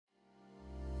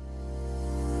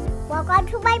Welcome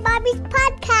to my mommy's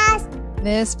podcast.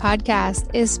 This podcast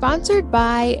is sponsored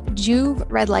by Juve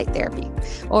red light therapy,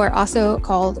 or also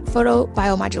called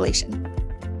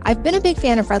photobiomodulation. I've been a big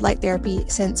fan of red light therapy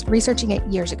since researching it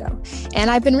years ago, and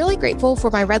I've been really grateful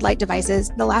for my red light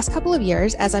devices the last couple of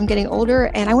years as I'm getting older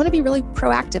and I want to be really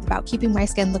proactive about keeping my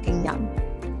skin looking young.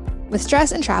 With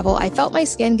stress and travel, I felt my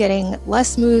skin getting less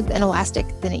smooth and elastic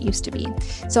than it used to be.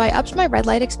 So I upped my red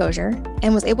light exposure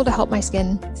and was able to help my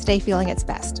skin stay feeling its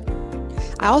best.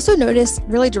 I also noticed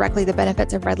really directly the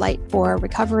benefits of red light for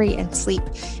recovery and sleep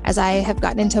as I have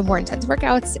gotten into more intense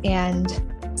workouts, and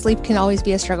sleep can always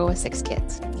be a struggle with 6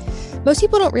 kids. Most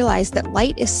people don't realize that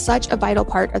light is such a vital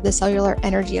part of the cellular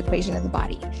energy equation in the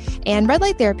body. And red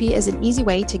light therapy is an easy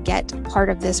way to get part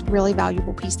of this really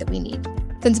valuable piece that we need.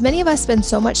 Since many of us spend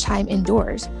so much time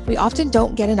indoors, we often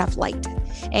don't get enough light.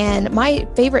 And my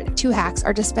favorite 2 hacks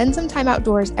are to spend some time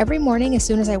outdoors every morning as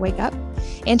soon as I wake up,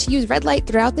 and to use red light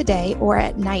throughout the day or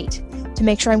at night to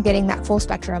make sure I'm getting that full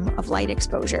spectrum of light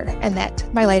exposure and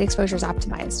that my light exposure is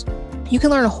optimized. You can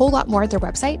learn a whole lot more at their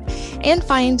website and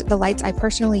find the lights I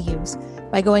personally use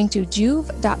by going to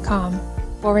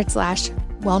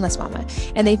juve.com/Wellness Mama.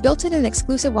 And they've built in an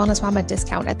exclusive Wellness Mama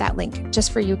discount at that link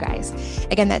just for you guys.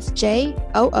 Again, that's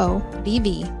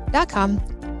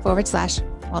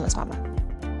JOOVV.com/Wellness Mama.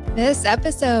 This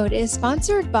episode is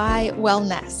sponsored by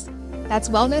Wellness. That's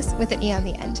wellness with an E on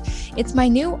the end. It's my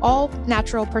new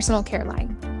all-natural personal care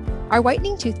line. Our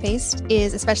whitening toothpaste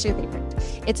is especially a favorite.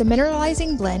 It's a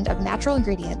mineralizing blend of natural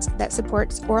ingredients that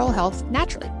supports oral health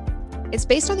naturally. It's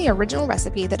based on the original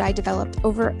recipe that I developed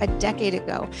over a decade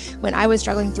ago when I was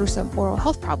struggling through some oral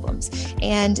health problems.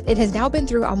 And it has now been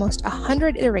through almost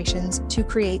 100 iterations to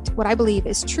create what I believe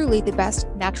is truly the best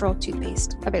natural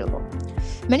toothpaste available.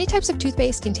 Many types of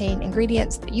toothpaste contain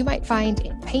ingredients that you might find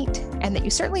in paint and that you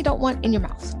certainly don't want in your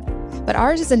mouth. But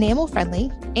ours is enamel friendly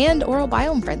and oral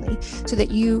biome friendly so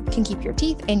that you can keep your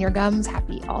teeth and your gums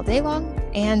happy all day long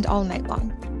and all night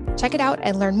long. Check it out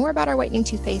and learn more about our whitening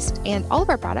toothpaste and all of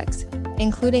our products,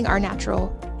 including our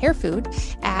natural hair food,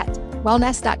 at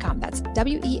wellness.com. That's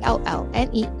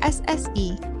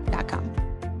WELLNESSE.com.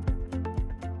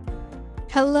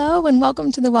 Hello and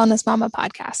welcome to the Wellness Mama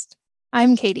podcast.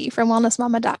 I'm Katie from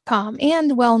wellnessmama.com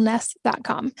and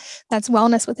wellness.com. That's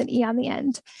wellness with an E on the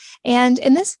end. And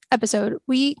in this episode,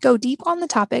 we go deep on the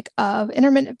topic of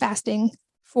intermittent fasting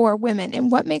for women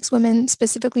and what makes women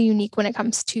specifically unique when it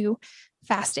comes to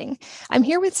fasting. I'm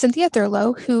here with Cynthia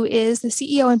Thurlow, who is the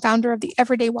CEO and founder of the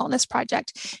Everyday Wellness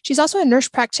Project. She's also a nurse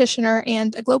practitioner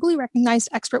and a globally recognized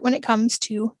expert when it comes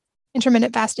to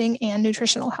intermittent fasting and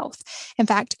nutritional health. In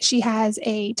fact, she has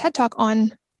a TED Talk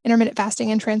on intermittent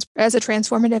fasting and as a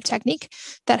transformative technique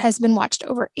that has been watched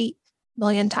over 8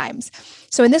 million times.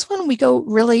 So in this one, we go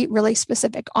really, really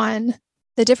specific on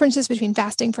the differences between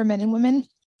fasting for men and women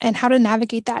and how to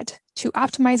navigate that to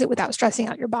optimize it without stressing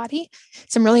out your body.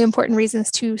 Some really important reasons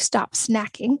to stop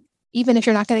snacking, even if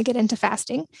you're not going to get into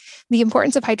fasting. The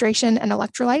importance of hydration and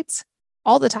electrolytes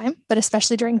all the time, but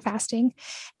especially during fasting.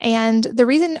 And the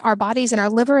reason our bodies and our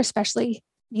liver especially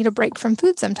need a break from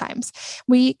food sometimes.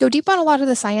 We go deep on a lot of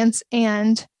the science,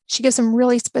 and she gives some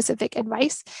really specific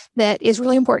advice that is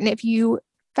really important if you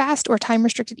fast or time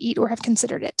restricted eat or have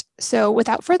considered it. So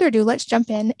without further ado, let's jump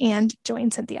in and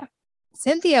join Cynthia.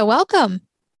 Cynthia, welcome.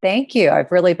 Thank you.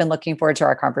 I've really been looking forward to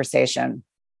our conversation.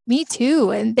 Me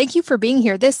too. And thank you for being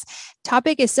here. This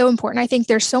topic is so important. I think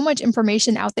there's so much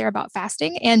information out there about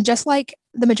fasting. And just like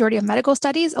the majority of medical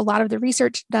studies, a lot of the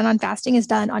research done on fasting is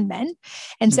done on men.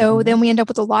 And so then we end up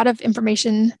with a lot of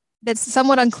information that's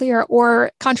somewhat unclear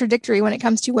or contradictory when it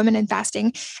comes to women and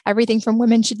fasting. Everything from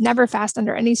women should never fast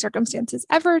under any circumstances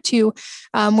ever to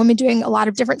women doing a lot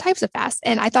of different types of fasts.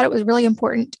 And I thought it was really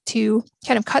important to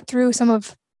kind of cut through some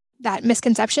of that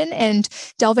misconception and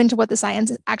delve into what the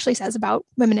science actually says about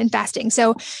women and fasting.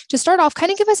 So to start off,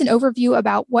 kind of give us an overview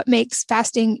about what makes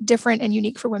fasting different and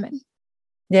unique for women.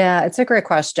 Yeah, it's a great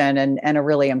question and a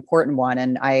really important one.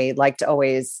 And I like to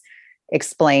always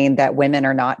explain that women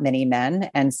are not many men.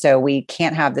 And so we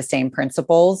can't have the same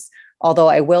principles. Although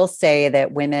I will say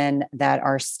that women that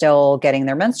are still getting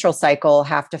their menstrual cycle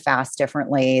have to fast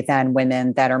differently than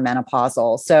women that are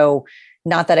menopausal. So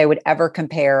not that I would ever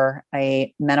compare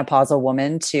a menopausal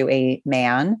woman to a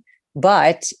man,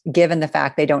 but given the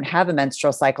fact they don't have a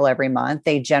menstrual cycle every month,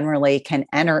 they generally can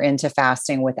enter into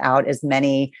fasting without as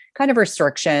many kind of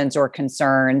restrictions or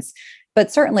concerns.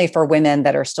 But certainly for women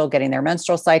that are still getting their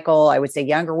menstrual cycle, I would say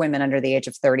younger women under the age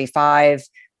of 35,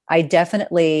 I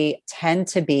definitely tend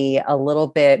to be a little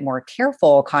bit more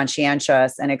careful,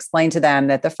 conscientious, and explain to them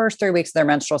that the first 3 weeks of their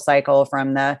menstrual cycle,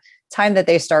 from the time that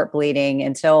they start bleeding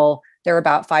until they're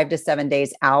about 5 to 7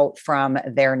 days out from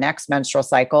their next menstrual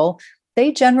cycle,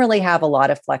 they generally have a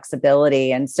lot of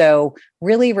flexibility. And so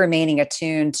really remaining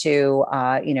attuned to,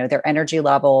 their energy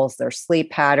levels, their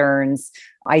sleep patterns.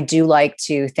 I do like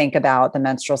to think about the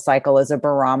menstrual cycle as a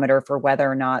barometer for whether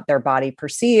or not their body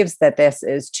perceives that this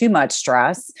is too much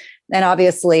stress. And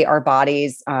obviously our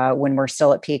bodies, when we're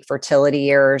still at peak fertility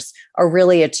years, are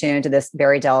really attuned to this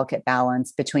very delicate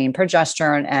balance between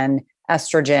progesterone and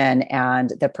estrogen,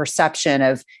 and the perception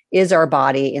of, is our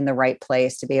body in the right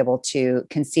place to be able to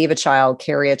conceive a child,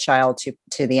 carry a child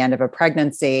to the end of a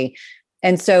pregnancy.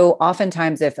 And so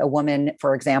oftentimes if a woman,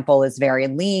 for example, is very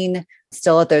lean,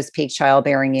 still at those peak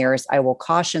childbearing years, I will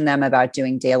caution them about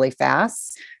doing daily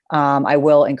fasts. I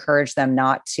will encourage them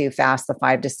not to fast the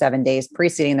 5 to 7 days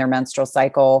preceding their menstrual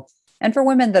cycle. And for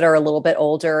women that are a little bit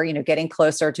older, getting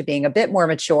closer to being a bit more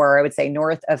mature, I would say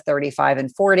north of 35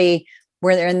 and 40,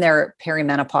 where they're in their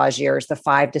perimenopause years, the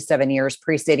 5 to 7 years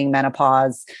preceding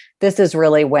menopause. This is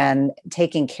really when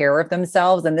taking care of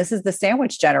themselves. And this is the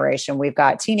sandwich generation. We've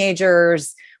got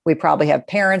teenagers. We probably have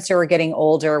parents who are getting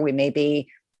older. We may be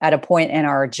at a point in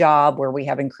our job where we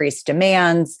have increased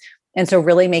demands. And so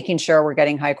really making sure we're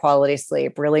getting high quality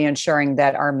sleep, really ensuring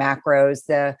that our macros,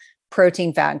 the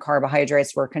protein, fat, and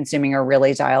carbohydrates we're consuming are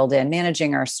really dialed in,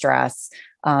 managing our stress.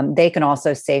 They can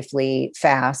also safely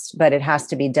fast, but it has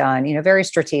to be done, very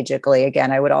strategically.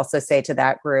 Again, I would also say to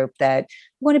that group that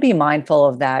you want to be mindful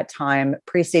of that time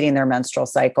preceding their menstrual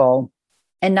cycle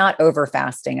and not over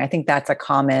fasting. I think that's a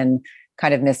common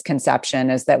kind of misconception,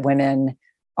 is that women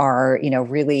are,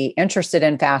 really interested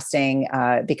in fasting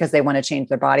because they want to change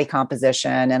their body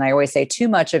composition. And I always say too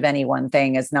much of any one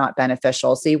thing is not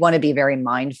beneficial. So you want to be very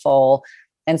mindful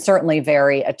and certainly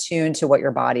very attuned to what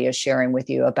your body is sharing with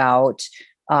you about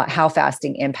how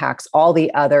fasting impacts all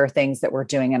the other things that we're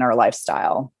doing in our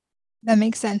lifestyle. That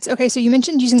makes sense. Okay. So you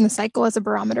mentioned using the cycle as a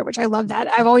barometer, which I love that.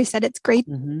 I've always said it's great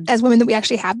as women that we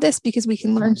actually have this, because we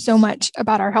can learn so much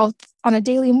about our health on a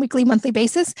daily and weekly, monthly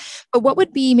basis. But what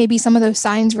would be maybe some of those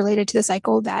signs related to the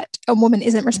cycle that a woman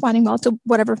isn't responding well to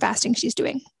whatever fasting she's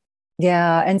doing?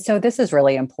 Yeah. And so this is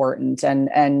really important.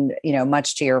 And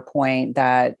much to your point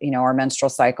that, our menstrual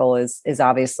cycle is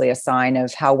obviously a sign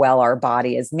of how well our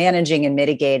body is managing and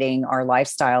mitigating our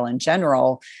lifestyle in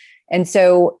general. And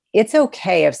so it's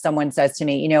okay if someone says to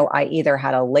me, I either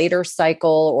had a later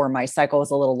cycle or my cycle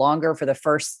was a little longer for the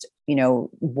first,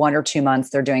 1 or 2 months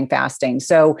they're doing fasting.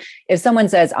 So if someone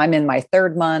says, I'm in my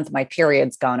 3rd month, my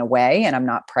period's gone away and I'm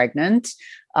not pregnant.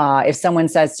 If someone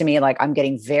says to me, like, I'm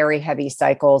getting very heavy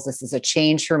cycles, this is a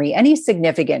change for me, any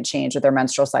significant change with their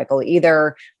menstrual cycle,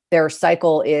 either their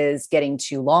cycle is getting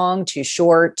too long, too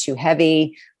short, too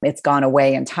heavy, it's gone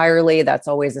away entirely, that's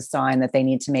always a sign that they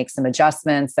need to make some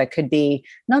adjustments. That could be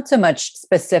not so much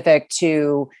specific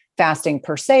to fasting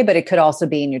per se, but it could also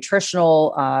be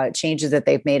nutritional changes that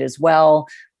they've made as well.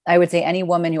 I would say any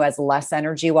woman who has less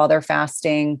energy while they're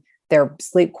fasting, their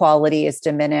sleep quality is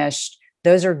diminished,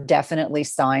 those are definitely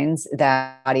signs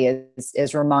that body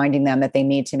is reminding them that they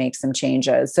need to make some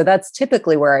changes. So that's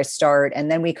typically where I start.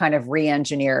 And then we kind of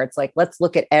re-engineer. It's like, let's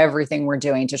look at everything we're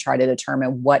doing to try to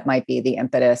determine what might be the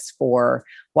impetus for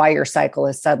why your cycle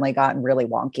has suddenly gotten really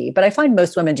wonky. But I find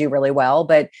most women do really well.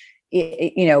 But,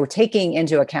 taking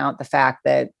into account the fact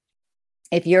that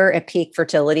if you're at peak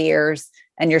fertility years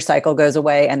and your cycle goes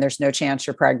away and there's no chance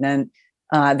you're pregnant,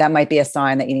 that might be a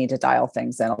sign that you need to dial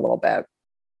things in a little bit.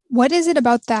 What is it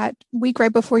about that week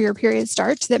right before your period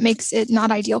starts that makes it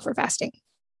not ideal for fasting?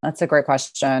 That's a great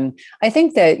question. I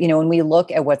think that, when we look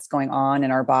at what's going on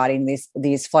in our body, and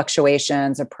these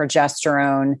fluctuations of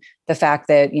progesterone, the fact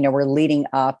that, we're leading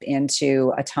up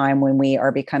into a time when we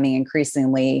are becoming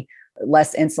increasingly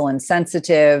less insulin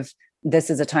sensitive. This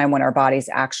is a time when our bodies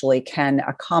actually can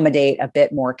accommodate a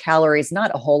bit more calories,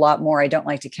 not a whole lot more. I don't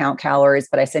like to count calories,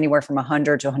 but I say anywhere from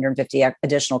 100 to 150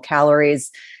 additional calories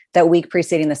that week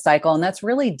preceding the cycle. And that's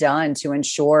really done to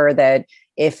ensure that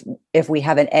if we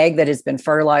have an egg that has been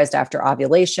fertilized after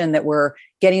ovulation, that we're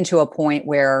getting to a point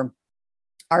where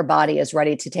our body is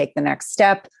ready to take the next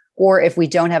step. Or if we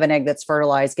don't have an egg that's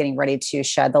fertilized, getting ready to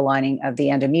shed the lining of the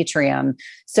endometrium.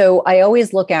 So I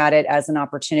always look at it as an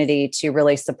opportunity to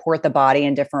really support the body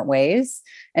in different ways.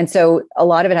 And so a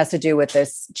lot of it has to do with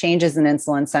this changes in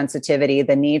insulin sensitivity,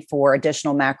 the need for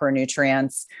additional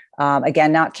macronutrients,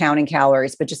 Again, not counting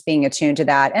calories, but just being attuned to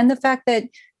that. And the fact that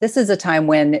this is a time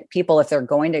when people, if they're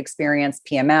going to experience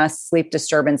PMS, sleep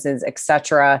disturbances, et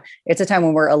cetera, it's a time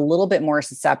when we're a little bit more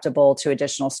susceptible to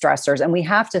additional stressors. And we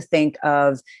have to think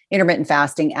of intermittent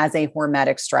fasting as a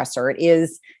hormetic stressor. It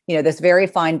is, this very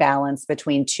fine balance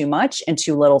between too much and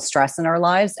too little stress in our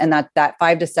lives. And that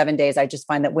 5 to 7 days, I just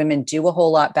find that women do a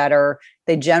whole lot better.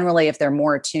 They generally, if they're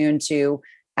more attuned to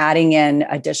adding in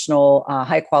additional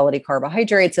high quality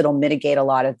carbohydrates, it'll mitigate a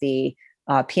lot of the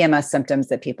PMS symptoms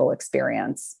that people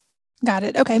experience. Got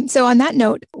it. Okay. So on that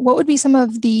note, what would be some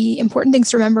of the important things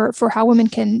to remember for how women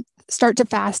can start to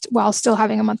fast while still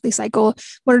having a monthly cycle?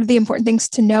 What are the important things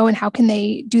to know and how can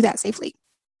they do that safely?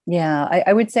 Yeah,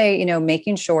 I would say,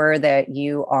 making sure that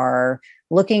you are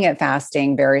looking at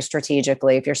fasting very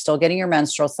strategically. If you're still getting your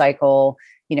menstrual cycle,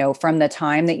 from the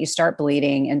time that you start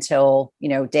bleeding until,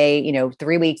 day,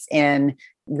 3 weeks in,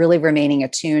 really remaining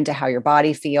attuned to how your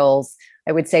body feels.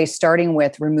 I would say starting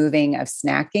with removing of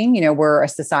snacking. We're a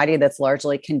society that's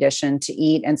largely conditioned to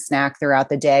eat and snack throughout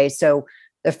the day. So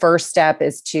the first step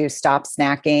is to stop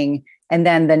snacking. And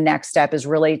then the next step is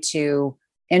really to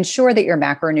ensure that your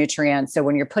macronutrients, so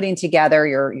when you're putting together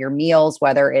your meals,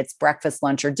 whether it's breakfast,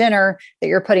 lunch, or dinner, that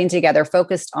you're putting together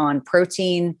focused on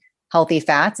protein, healthy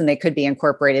fats, and they could be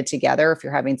incorporated together if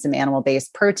you're having some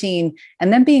animal-based protein,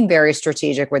 and then being very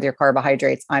strategic with your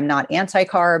carbohydrates. I'm not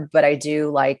anti-carb, but I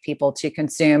do like people to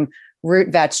consume root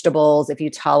vegetables, if you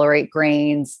tolerate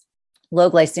grains, low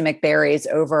glycemic berries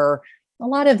over a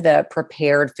lot of the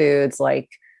prepared foods like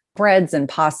breads and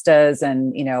pastas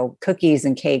and, cookies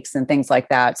and cakes and things like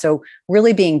that. So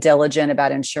really being diligent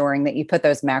about ensuring that you put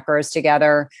those macros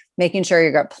together, making sure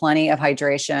you've got plenty of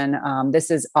hydration. This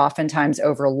is oftentimes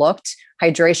overlooked.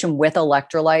 Hydration with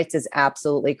electrolytes is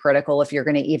absolutely critical if you're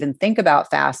going to even think about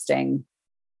fasting.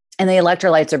 And the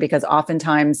electrolytes are because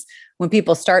oftentimes when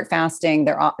people start fasting,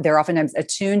 they're oftentimes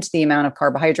attuned to the amount of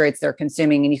carbohydrates they're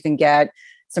consuming, and you can get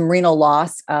some renal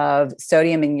loss of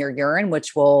sodium in your urine,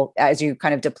 which will, as you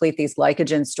kind of deplete these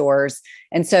glycogen stores.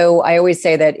 And so I always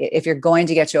say that if you're going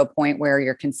to get to a point where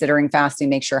you're considering fasting,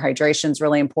 make sure hydration is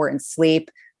really important, sleep,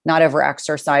 not over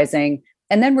exercising,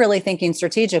 and then really thinking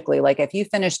strategically. Like if you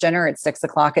finish dinner at 6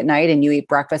 o'clock at night and you eat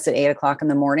breakfast at 8 o'clock in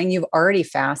the morning, you've already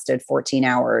fasted 14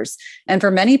 hours. And for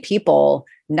many people,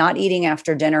 not eating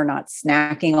after dinner, not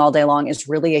snacking all day long is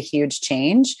really a huge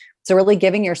change. So really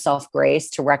giving yourself grace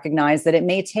to recognize that it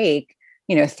may take,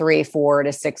 3, 4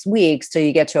 to 6 weeks till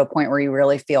you get to a point where you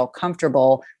really feel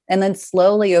comfortable, and then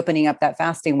slowly opening up that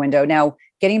fasting window. Now,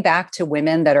 getting back to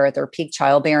women that are at their peak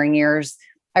childbearing years,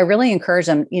 I really encourage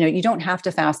them, you don't have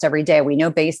to fast every day. We know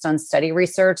based on study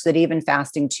research that even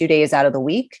fasting 2 days out of the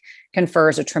week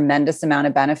confers a tremendous amount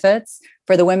of benefits.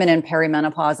 For the women in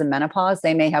perimenopause and menopause,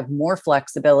 they may have more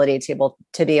flexibility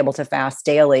to be able to fast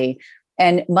daily.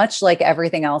 And much like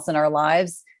everything else in our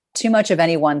lives, too much of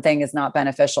any one thing is not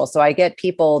beneficial. So I get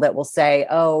people that will say,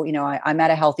 oh, I'm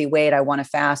at a healthy weight, I want to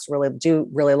fast, do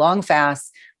really long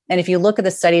fasts. And if you look at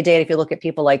the study data, if you look at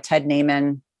people like Ted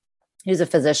Naiman, who's a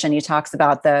physician, he talks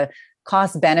about the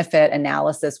cost benefit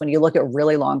analysis. When you look at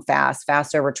really long fast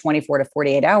over 24 to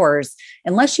 48 hours,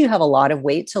 unless you have a lot of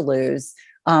weight to lose,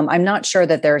 I'm not sure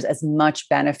that there's as much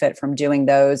benefit from doing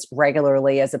those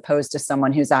regularly as opposed to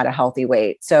someone who's at a healthy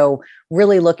weight. So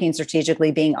really looking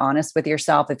strategically, being honest with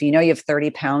yourself. If you have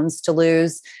 30 pounds to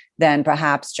lose, then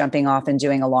perhaps jumping off and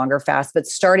doing a longer fast, but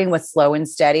starting with slow and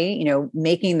steady,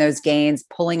 making those gains,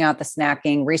 pulling out the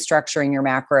snacking, restructuring your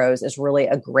macros is really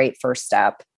a great first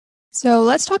step. So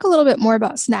let's talk a little bit more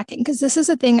about snacking, because this is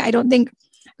a thing I don't think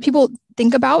people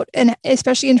think about, and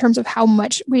especially in terms of how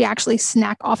much we actually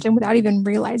snack often without even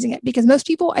realizing it. Because most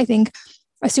people, I think,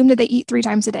 assume that they eat 3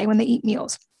 times a day when they eat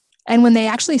meals. And when they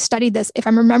actually studied this, if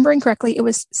I'm remembering correctly, it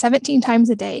was 17 times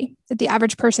a day that the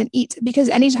average person eats, because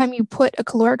anytime you put a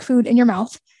caloric food in your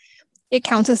mouth, it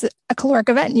counts as a caloric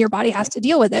event and your body has to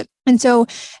deal with it. And so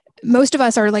most of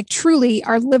us are like, truly,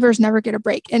 our livers never get a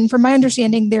break. And from my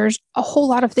understanding, there's a whole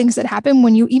lot of things that happen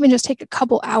when you even just take a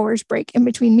couple hours break in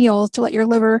between meals to let your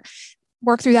liver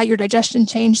work through that, your digestion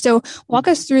change. So walk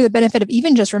us through the benefit of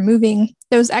even just removing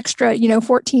those extra,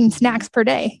 14 snacks per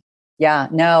day. Yeah,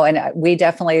 no. And we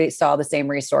definitely saw the same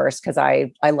resource, because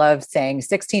I love saying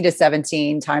 16 to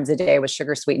 17 times a day with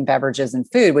sugar sweetened beverages and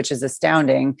food, which is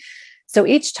astounding. So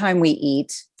each time we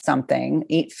eat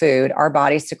food, our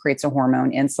body secretes a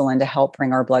hormone, insulin, to help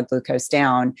bring our blood glucose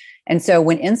down. And so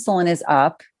when insulin is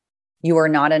up, you are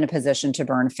not in a position to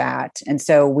burn fat. And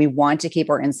so we want to keep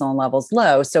our insulin levels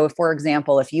low. So if, for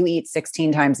example, if you eat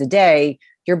 16 times a day,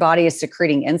 your body is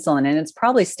secreting insulin and it's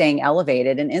probably staying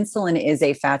elevated. And insulin is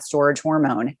a fat storage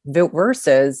hormone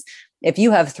versus if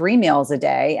you have 3 meals a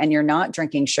day and you're not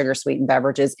drinking sugar sweetened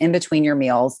beverages in between your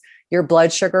meals, your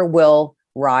blood sugar will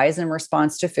rise in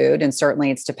response to food. And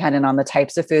certainly it's dependent on the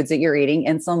types of foods that you're eating.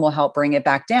 Insulin will help bring it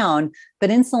back down, but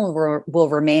insulin will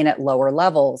remain at lower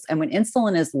levels. And when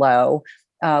insulin is low,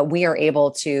 we are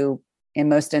able to, in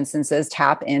most instances,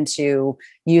 tap into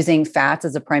using fats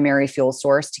as a primary fuel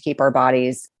source to keep our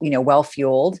bodies, well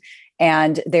fueled.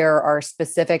 And there are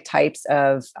specific types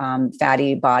of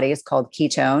fatty bodies called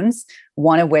ketones,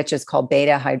 one of which is called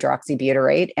beta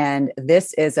hydroxybutyrate. And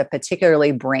this is a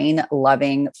particularly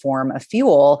brain-loving form of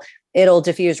fuel. It'll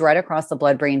diffuse right across the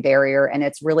blood-brain barrier, and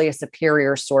it's really a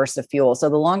superior source of fuel. So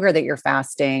the longer that you're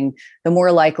fasting, the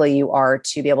more likely you are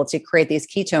to be able to create these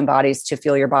ketone bodies to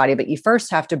fuel your body. But you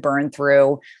first have to burn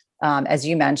through, as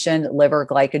you mentioned, liver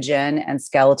glycogen and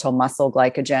skeletal muscle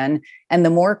glycogen. And the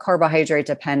more carbohydrate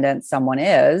dependent someone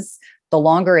is, the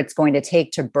longer it's going to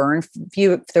take to burn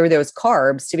through those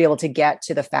carbs to be able to get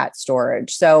to the fat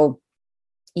storage. So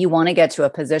you want to get to a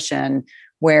position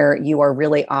where you are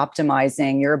really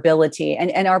optimizing your ability,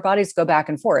 and our bodies go back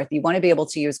and forth. You want to be able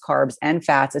to use carbs and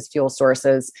fats as fuel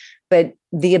sources, but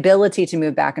the ability to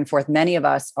move back and forth, many of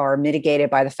us are mitigated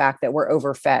by the fact that we're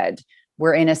overfed.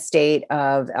 We're in a state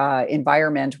of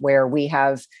environment where we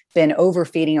have been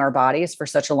overfeeding our bodies for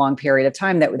such a long period of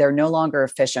time that they're no longer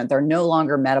efficient. They're no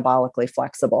longer metabolically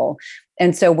flexible.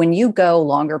 And so when you go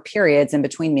longer periods in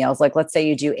between meals, like let's say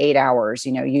you do 8 hours,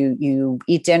 you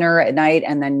eat dinner at night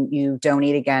and then you don't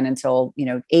eat again until,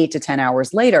 8 to 10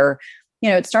 hours later,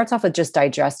 it starts off with just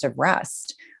digestive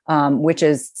rest. Which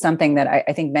is something that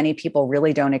I think many people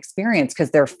really don't experience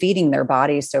because they're feeding their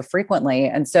bodies so frequently.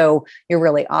 And so you're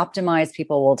really optimized.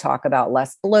 People will talk about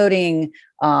less bloating.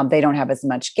 They don't have as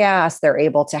much gas. They're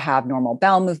able to have normal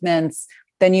bowel movements.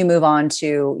 Then you move on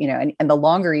to, and the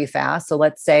longer you fast. So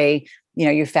let's say,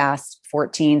 you fast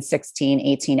 14, 16,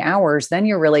 18 hours, then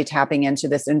you're really tapping into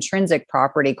this intrinsic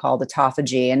property called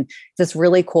autophagy. And this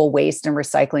really cool waste and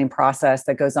recycling process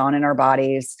that goes on in our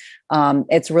bodies.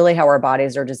 It's really how our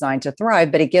bodies are designed to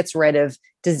thrive, but it gets rid of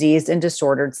diseased and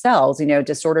disordered cells,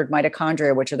 disordered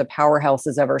mitochondria, which are the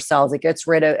powerhouses of our cells. It gets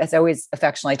rid of, as I always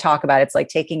affectionately talk about, it's like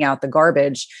taking out the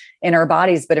garbage in our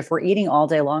bodies. But if we're eating all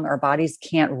day long, our bodies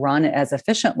can't run as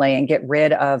efficiently and get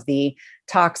rid of the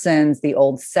toxins, the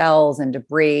old cells and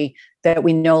debris that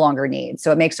we no longer need.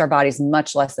 So it makes our bodies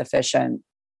much less efficient.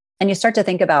 And you start to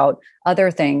think about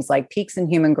other things like peaks in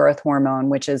human growth hormone,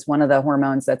 which is one of the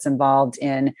hormones that's involved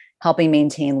in helping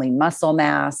maintain lean muscle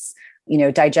mass.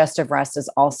 Digestive rest is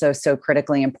also so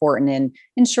critically important in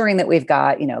ensuring that we've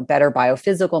got, better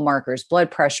biophysical markers, blood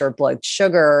pressure, blood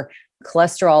sugar,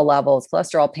 cholesterol levels,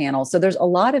 cholesterol panels. So there's a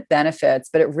lot of benefits,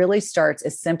 but it really starts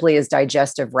as simply as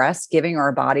digestive rest, giving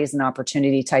our bodies an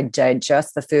opportunity to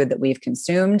digest the food that we've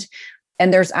consumed.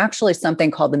 And there's actually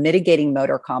something called the mitigating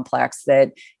motor complex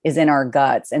that is in our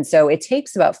guts. And so it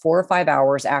takes about 4 or 5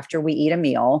 hours after we eat a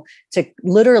meal to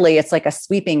literally, it's like a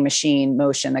sweeping machine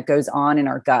motion that goes on in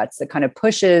our guts that kind of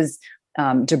pushes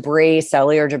debris,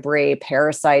 cellular debris,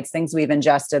 parasites, things we've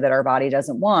ingested that our body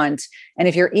doesn't want. And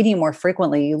if you're eating more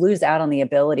frequently, you lose out on the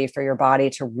ability for your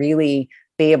body to really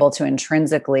be able to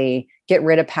intrinsically get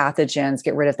rid of pathogens,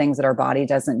 get rid of things that our body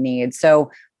doesn't need.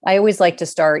 So I always like to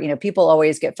start, people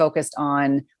always get focused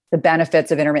on the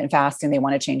benefits of intermittent fasting. They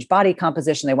want to change body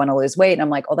composition. They want to lose weight. And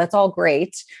I'm like, oh, that's all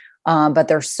great. But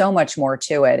there's so much more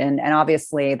to it. And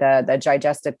obviously the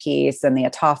digestive piece and the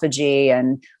autophagy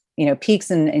and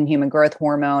peaks in human growth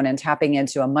hormone and tapping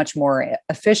into a much more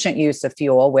efficient use of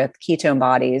fuel with ketone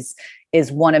bodies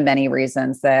is one of many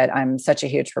reasons that I'm such a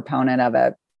huge proponent of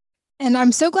it. And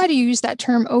I'm so glad you used that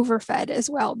term overfed as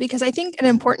well, because I think an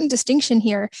important distinction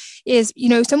here is,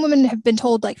 some women have been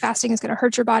told like fasting is going to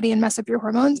hurt your body and mess up your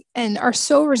hormones and are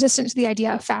so resistant to the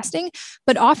idea of fasting.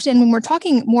 But often when we're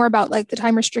talking more about like the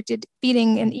time restricted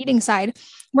feeding and eating side,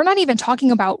 we're not even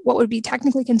talking about what would be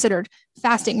technically considered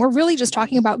fasting. We're really just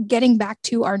talking about getting back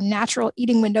to our natural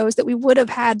eating windows that we would have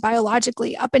had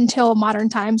biologically up until modern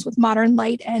times with modern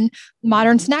light and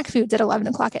modern snack foods at 11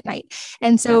 o'clock at night.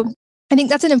 And so I think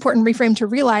that's an important reframe to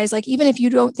realize, like, even if you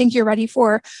don't think you're ready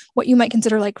for what you might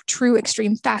consider like true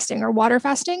extreme fasting or water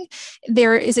fasting,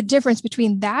 there is a difference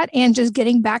between that and just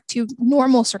getting back to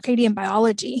normal circadian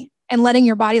biology and letting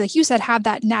your body, like you said, have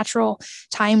that natural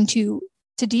time to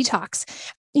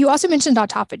detox. You also mentioned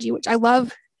autophagy, which I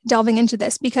love delving into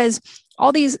this because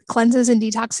all these cleanses and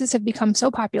detoxes have become so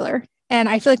popular. And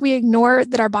I feel like we ignore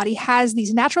that our body has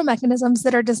these natural mechanisms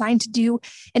that are designed to do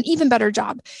an even better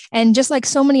job. And just like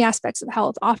so many aspects of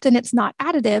health, often it's not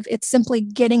additive, it's simply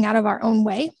getting out of our own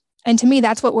way. And to me,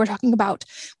 that's what we're talking about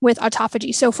with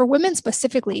autophagy. So for women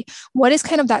specifically, what is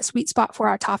kind of that sweet spot for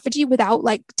autophagy without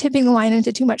like tipping the line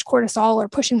into too much cortisol or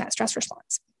pushing that stress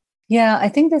response? Yeah, I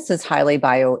think this is highly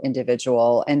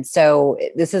bio-individual. And so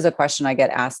this is a question I get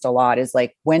asked a lot is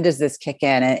like, when does this kick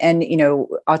in? And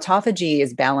autophagy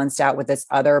is balanced out with this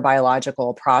other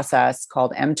biological process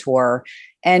called mTOR.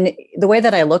 And the way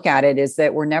that I look at it is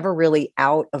that we're never really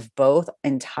out of both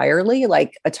entirely.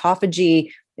 Like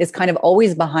autophagy is kind of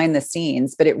always behind the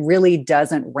scenes, but it really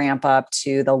doesn't ramp up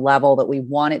to the level that we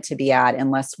want it to be at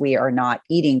unless we are not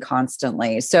eating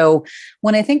constantly. So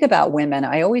when I think about women,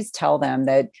 I always tell them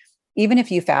that even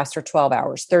if you fast for 12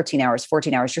 hours, 13 hours,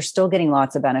 14 hours, you're still getting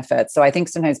lots of benefits. So I think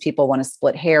sometimes people want to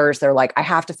split hairs. They're like, I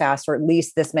have to fast for at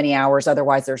least this many hours.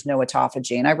 Otherwise, there's no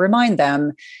autophagy. And I remind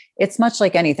them, it's much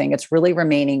like anything. It's really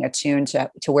remaining attuned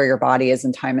to where your body is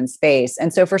in time and space.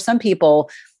 And so for some people,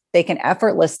 they can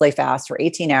effortlessly fast for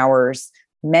 18 hours,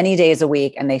 many days a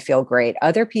week, and they feel great.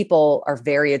 Other people are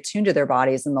very attuned to their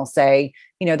bodies and they'll say,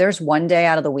 there's one day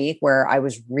out of the week where I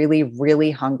was really,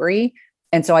 really hungry.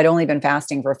 And so I'd only been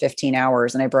fasting for 15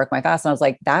 hours and I broke my fast. And I was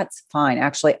like, that's fine.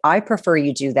 Actually, I prefer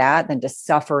you do that than to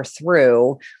suffer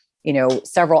through,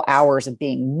 several hours of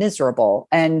being miserable.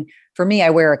 And for me,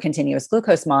 I wear a continuous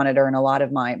glucose monitor and a lot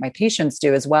of my patients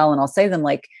do as well. And I'll say to them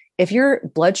like, if your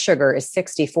blood sugar is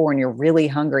 64 and you're really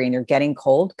hungry and you're getting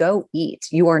cold, go eat.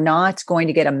 You are not going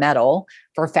to get a medal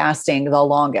for fasting the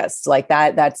longest. Like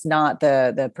that's not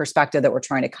the perspective that we're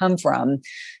trying to come from.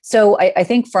 So I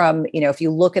think from, if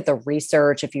you look at the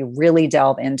research, if you really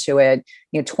delve into it,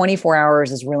 24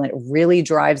 hours is really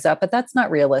drives up, but that's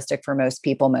not realistic for most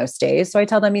people most days. So I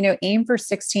tell them, aim for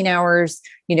 16 hours,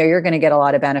 you're going to get a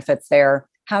lot of benefits there.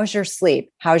 How's your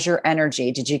sleep? How's your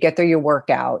energy? Did you get through your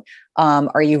workout?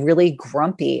 Are you really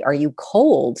grumpy? Are you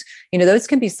cold? Those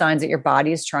can be signs that your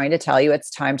body is trying to tell you it's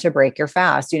time to break your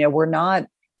fast. We're not, at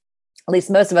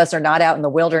least most of us are not out in the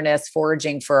wilderness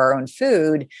foraging for our own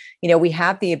food. We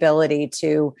have the ability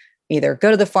to either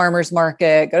go to the farmer's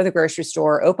market, go to the grocery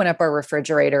store, open up our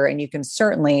refrigerator, and you can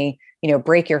certainly,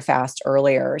 break your fast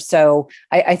earlier. So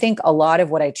I think a lot of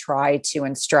what I try to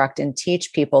instruct and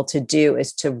teach people to do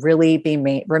is to really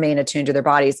remain attuned to their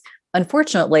bodies.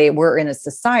 Unfortunately, we're in a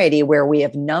society where we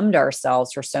have numbed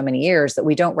ourselves for so many years that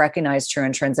we don't recognize true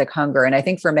intrinsic hunger. And I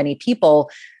think for many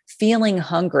people, feeling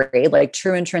hungry, like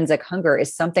true intrinsic hunger,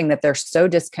 is something that they're so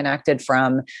disconnected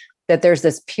from that there's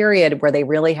this period where they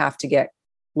really have to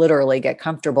literally get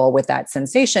comfortable with that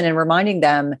sensation, and reminding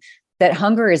them that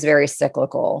hunger is very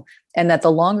cyclical and that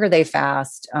the longer they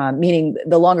fast, meaning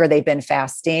the longer they've been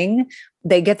fasting,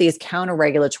 they get these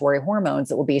counter-regulatory hormones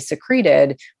that will be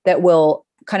secreted that will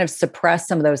kind of suppress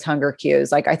some of those hunger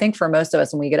cues. Like I think for most of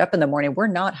us, when we get up in the morning, we're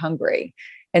not hungry.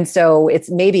 And so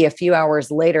it's maybe a few hours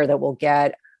later that we'll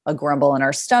get a grumble in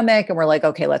our stomach and we're like,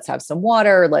 okay, let's have some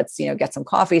water. Let's, get some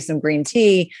coffee, some green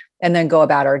tea, and then go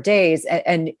about our days.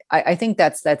 And I think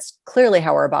that's clearly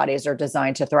how our bodies are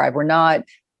designed to thrive. We're not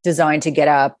designed to get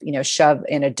up, shove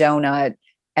in a donut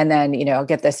and then,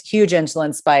 get this huge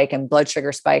insulin spike and blood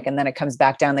sugar spike. And then it comes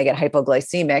back down, they get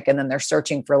hypoglycemic, and then they're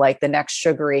searching for like the next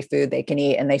sugary food they can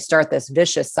eat. And they start this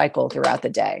vicious cycle throughout the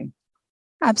day.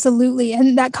 Absolutely.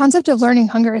 And that concept of learning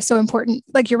hunger is so important.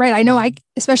 Like you're right. I know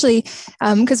especially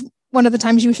because one of the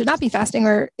times you should not be fasting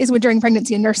is during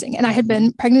pregnancy and nursing. And I had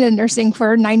been pregnant and nursing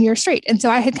for 9 years straight. And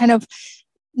so I had kind of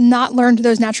not learned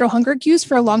those natural hunger cues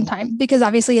for a long time, because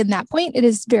obviously in that point, it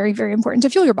is very, very important to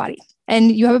fuel your body.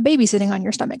 And you have a baby sitting on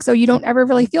your stomach, so you don't ever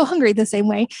really feel hungry the same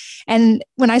way. And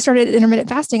when I started intermittent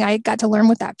fasting, I got to learn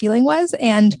what that feeling was.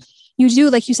 And you do,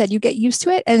 like you said, you get used to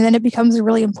it, and then it becomes a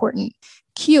really important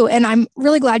cue. And I'm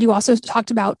really glad you also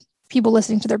talked about people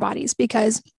listening to their bodies,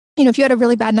 because if you had a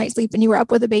really bad night's sleep and you were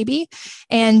up with a baby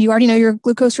and you already know your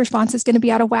glucose response is going to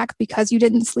be out of whack because you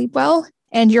didn't sleep well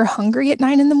and you're hungry at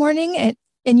 9 a.m.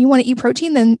 and you want to eat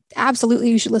protein, then absolutely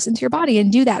you should listen to your body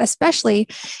and do that. Especially,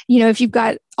 if you've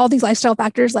got all these lifestyle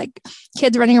factors like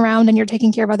kids running around and you're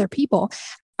taking care of other people.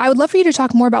 I would love for you to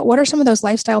talk more about what are some of those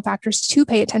lifestyle factors to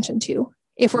pay attention to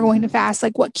if we're going to fast.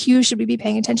 Like what cues should we be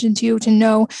paying attention to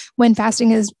know when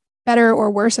fasting is better or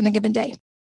worse on a given day?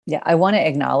 Yeah, I want to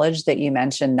acknowledge that you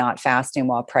mentioned not fasting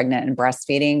while pregnant and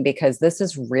breastfeeding, because this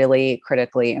is really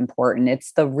critically important.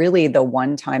 It's really the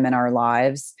one time in our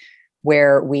lives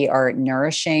where we are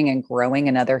nourishing and growing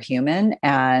another human.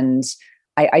 And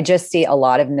I just see a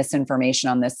lot of misinformation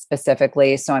on this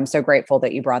specifically. So I'm so grateful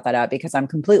that you brought that up, because I'm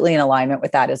completely in alignment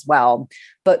with that as well.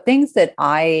 But things that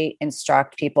I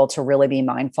instruct people to really be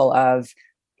mindful of: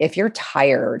 if you're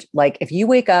tired, like if you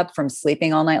wake up from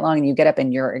sleeping all night long and you get up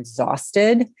and you're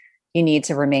exhausted, you need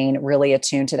to remain really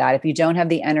attuned to that. If you don't have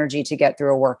the energy to get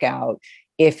through a workout,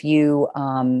 if you,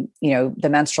 the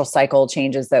menstrual cycle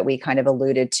changes that we kind of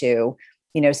alluded to,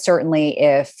 certainly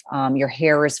if your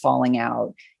hair is falling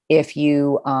out, if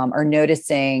you are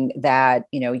noticing that,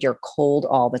 you're cold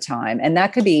all the time, and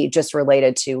that could be just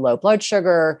related to low blood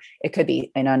sugar. It could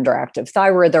be an underactive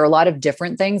thyroid. There are a lot of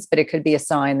different things, but it could be a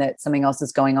sign that something else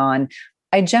is going on.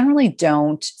 I generally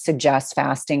don't suggest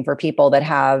fasting for people that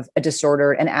have a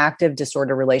disorder, an active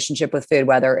disorder relationship with food,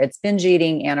 whether it's binge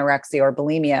eating, anorexia, or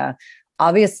bulimia.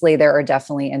 Obviously, there are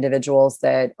definitely individuals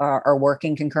that are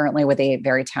working concurrently with a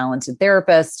very talented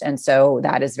therapist. And so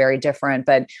that is very different.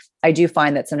 But I do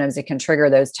find that sometimes it can trigger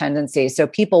those tendencies. So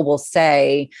people will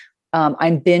say,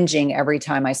 I'm binging every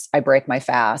time I break my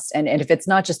fast. And if it's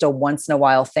not just a once in a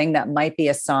while thing, that might be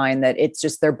a sign that it's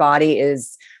just their body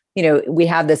is, we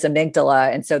have this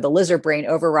amygdala. And so the lizard brain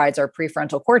overrides our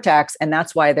prefrontal cortex. And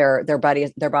that's why their body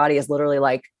is literally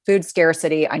like food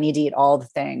scarcity. I need to eat all the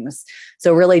things.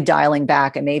 So really dialing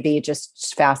back, and maybe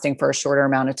just fasting for a shorter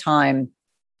amount of time.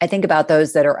 I think about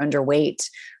those that are underweight.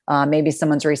 Maybe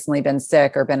someone's recently been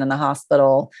sick or been in the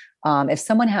hospital. If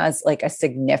someone has like a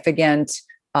significant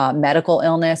medical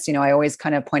illness, I always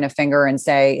kind of point a finger and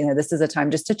say, this is a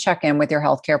time just to check in with your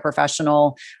healthcare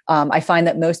professional. I find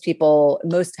that most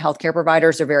healthcare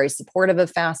providers are very supportive of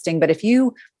fasting, but if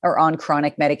you are on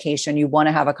chronic medication, you want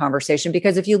to have a conversation,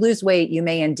 because if you lose weight, you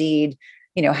may indeed,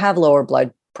 have lower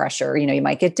blood pressure. You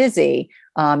might get dizzy.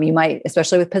 You might,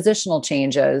 especially with positional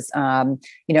changes.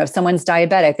 If someone's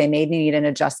diabetic, they may need an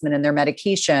adjustment in their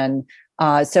medication.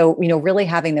 So, really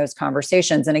having those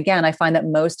conversations. And again, I find that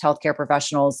most healthcare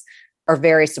professionals are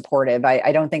very supportive.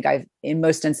 I don't think in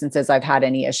most instances, I've had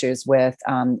any issues with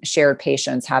shared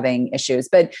patients having issues,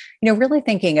 but, really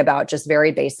thinking about just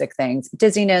very basic things: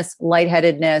 dizziness,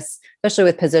 lightheadedness, especially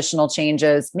with positional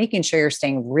changes, making sure you're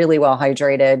staying really well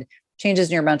hydrated, changes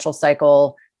in your menstrual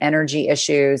cycle, energy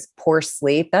issues, poor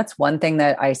sleep. That's one thing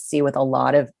that I see with a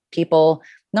lot of people,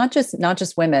 not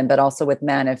just women, but also with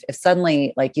men. If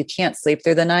suddenly like you can't sleep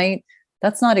through the night,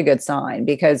 that's not a good sign,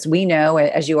 because we know,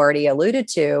 as you already alluded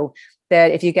to,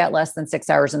 that if you get less than 6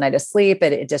 hours a night of sleep,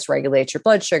 it dysregulates your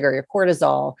blood sugar, your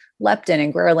cortisol, leptin,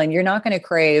 and ghrelin. You're not going to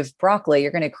crave broccoli.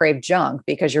 You're going to crave junk,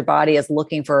 because your body is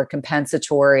looking for a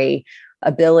compensatory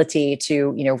ability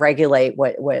to, regulate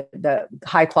what the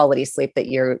high quality sleep that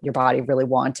your body really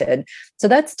wanted. So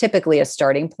that's typically a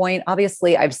starting point.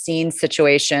 Obviously, I've seen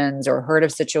situations or heard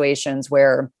of situations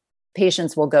where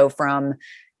patients will go from,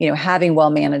 having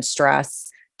well-managed stress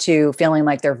to feeling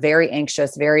like they're very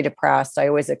anxious, very depressed. I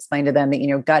always explain to them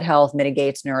that, gut health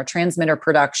mitigates neurotransmitter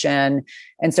production.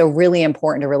 And so really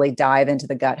important to really dive into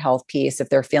the gut health piece if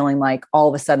they're feeling like all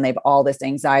of a sudden they have all this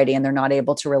anxiety and they're not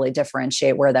able to really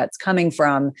differentiate where that's coming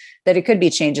from, that it could be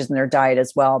changes in their diet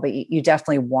as well. But you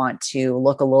definitely want to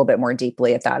look a little bit more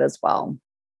deeply at that as well.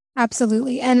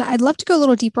 Absolutely. And I'd love to go a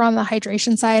little deeper on the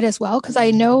hydration side as well, because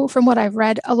I know from what I've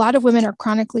read, a lot of women are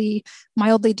chronically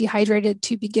mildly dehydrated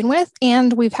to begin with.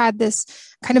 And we've had this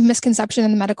kind of misconception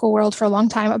in the medical world for a long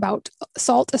time about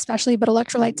salt, especially, but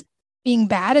electrolytes being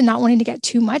bad and not wanting to get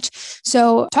too much.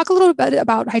 So talk a little bit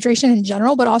about hydration in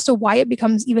general, but also why it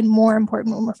becomes even more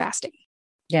important when we're fasting.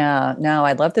 Yeah, no,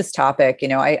 I love this topic.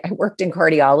 I worked in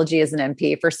cardiology as an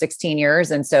NP for 16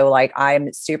 years. And so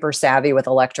I'm super savvy with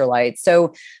electrolytes.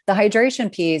 So the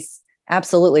hydration piece,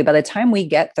 absolutely. By the time we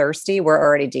get thirsty, we're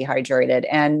already dehydrated.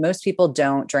 And most people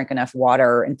don't drink enough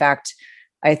water. In fact,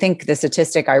 I think the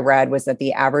statistic I read was that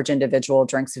the average individual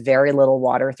drinks very little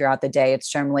water throughout the day. It's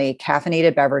generally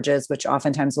caffeinated beverages, which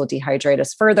oftentimes will dehydrate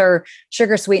us further,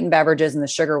 sugar sweetened beverages, and the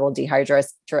sugar will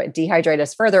dehydrate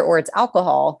us further, or it's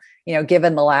alcohol,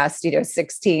 given the last,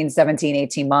 16, 17,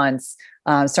 18 months,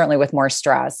 certainly with more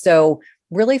stress. So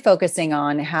really focusing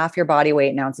on half your body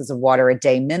weight in ounces of water a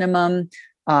day minimum.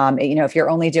 If you're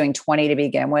only doing 20 to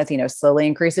begin with, slowly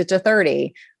increase it to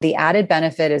 30. The added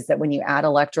benefit is that when you add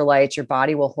electrolytes, your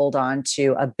body will hold on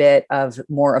to a bit of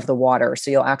more of the water. So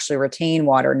you'll actually retain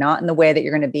water, not in the way that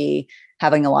you're going to be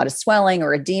having a lot of swelling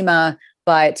or edema,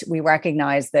 but we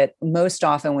recognize that most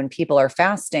often when people are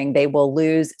fasting, they will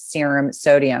lose serum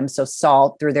sodium, so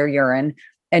salt, through their urine.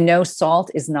 And no,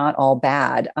 salt is not all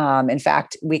bad. In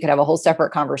fact, we could have a whole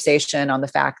separate conversation on the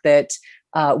fact that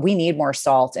we need more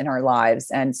salt in our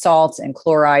lives, and salt and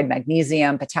chloride,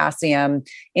 magnesium, potassium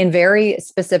in very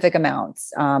specific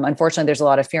amounts. Unfortunately, there's a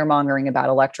lot of fear mongering about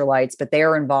electrolytes, but they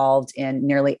are involved in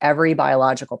nearly every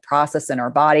biological process in our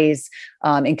bodies,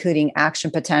 including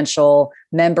action potential,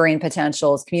 membrane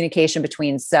potentials, communication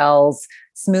between cells,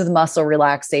 smooth muscle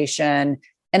relaxation.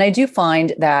 And I do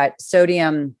find that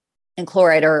sodium and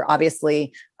chloride are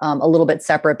obviously a little bit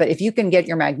separate. But if you can get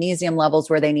your magnesium levels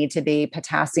where they need to be,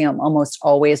 potassium almost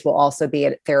always will also be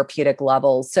at therapeutic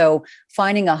levels. So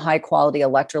finding a high quality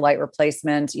electrolyte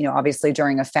replacement, obviously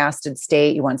during a fasted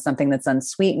state, you want something that's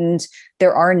unsweetened.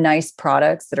 There are nice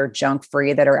products that are junk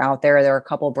free that are out there. There are a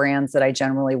couple brands that I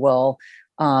generally will,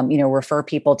 refer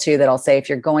people to, that I'll say, if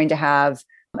you're going to have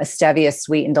a stevia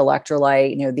sweetened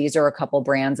electrolyte, these are a couple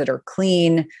brands that are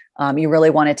clean. You really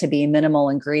want it to be minimal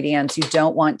ingredients. You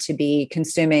don't want to be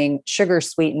consuming sugar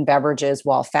sweetened beverages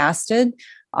while fasted.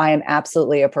 I am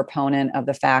absolutely a proponent of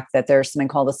the fact that there's something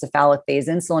called the cephalic phase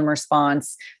insulin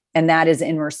response. And that is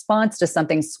in response to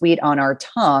something sweet on our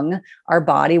tongue, our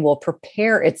body will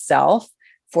prepare itself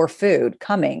for food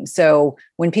coming. So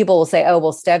when people will say, oh,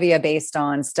 well, stevia based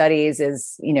on studies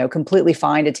is, completely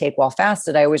fine to take while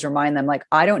fasted, I always remind them, like,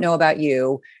 I don't know about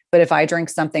you, but if I drink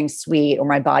something sweet or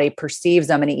my body perceives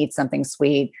I'm going to eat something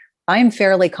sweet, I'm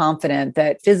fairly confident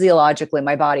that physiologically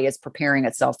my body is preparing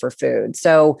itself for food.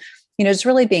 So, just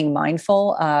really being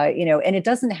mindful, and it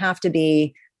doesn't have to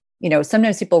be,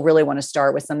 sometimes people really want to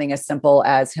start with something as simple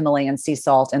as Himalayan sea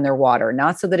salt in their water,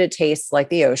 not so that it tastes like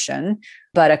the ocean,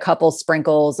 but a couple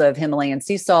sprinkles of Himalayan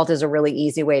sea salt is a really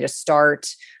easy way to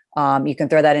start. You can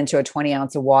throw that into a 20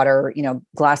 ounce of water,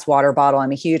 glass water bottle.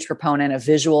 I'm a huge proponent of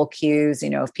visual cues.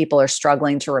 If people are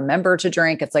struggling to remember to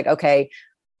drink, it's like, okay,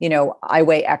 I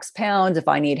weigh X pounds. If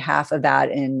I need half of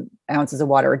that in ounces of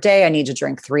water a day, I need to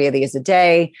drink 3 of these a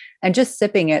day, and just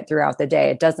sipping it throughout the day.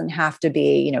 It doesn't have to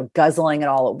be, guzzling it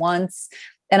all at once.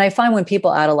 And I find when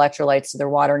people add electrolytes to their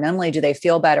water, not only do they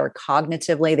feel better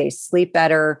cognitively, they sleep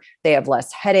better, they have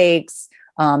less headaches,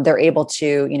 they're able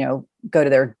to, go to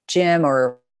their gym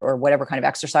or whatever kind of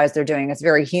exercise they're doing. It's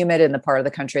very humid in the part of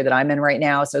the country that I'm in right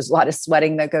now. So there's a lot of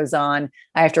sweating that goes on.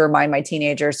 I have to remind my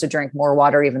teenagers to drink more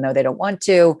water, even though they don't want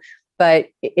to. But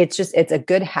it's a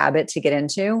good habit to get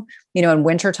into. In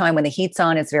wintertime when the heat's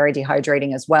on, it's very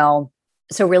dehydrating as well.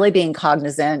 So really being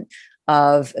cognizant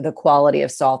of the quality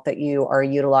of salt that you are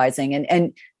utilizing,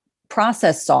 and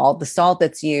processed salt, the salt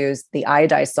that's used, the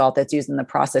iodized salt that's used in the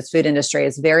processed food industry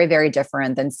is very, very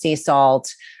different than sea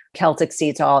salt, Celtic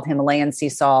sea salt, Himalayan sea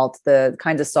salt, the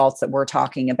kinds of salts that we're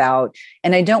talking about.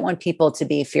 And I don't want people to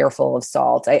be fearful of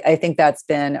salt. I think that's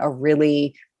been a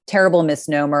really terrible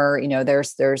misnomer.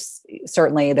 There's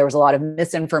certainly, there was a lot of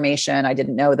misinformation. I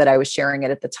didn't know that I was sharing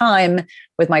it at the time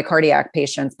with my cardiac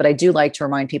patients, but I do like to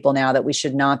remind people now that we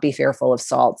should not be fearful of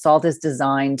salt. Salt is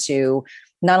designed to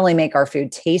not only make our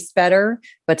food taste better,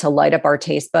 but to light up our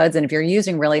taste buds. And if you're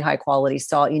using really high quality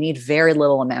salt, you need very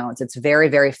little amounts. It's very,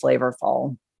 very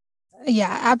flavorful.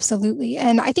 Yeah, absolutely.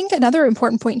 And I think another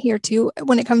important point here too,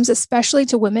 when it comes especially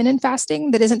to women in fasting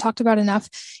that isn't talked about enough,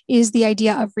 is the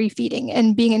idea of refeeding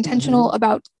and being intentional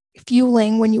about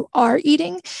fueling when you are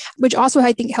eating, which also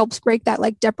I think helps break that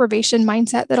like deprivation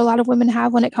mindset that a lot of women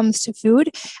have when it comes to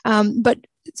food. But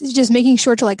just making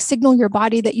sure to like signal your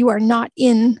body that you are not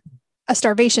in a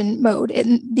starvation mode.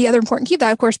 And the other important key of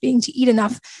that, of course, being to eat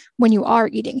enough when you are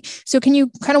eating. So can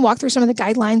you kind of walk through some of the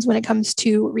guidelines when it comes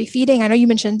to refeeding? I know you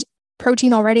mentioned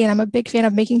protein already, and I'm a big fan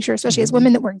of making sure, especially as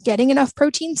women, that we're getting enough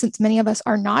protein, since many of us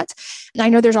are not. And I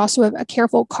know there's also a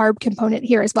careful carb component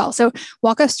here as well. So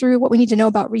walk us through what we need to know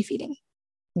about refeeding.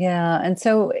 Yeah. And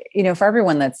so, for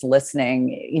everyone that's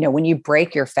listening, when you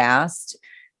break your fast,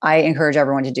 I encourage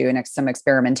everyone to do some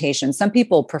experimentation. Some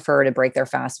people prefer to break their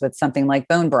fast with something like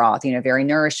bone broth, very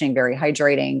nourishing, very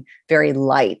hydrating, very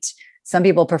light. Some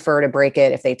people prefer to break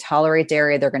it. If they tolerate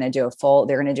dairy, they're going to do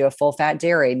a full fat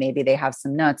dairy. Maybe they have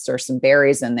some nuts or some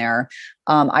berries in there.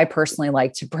 I personally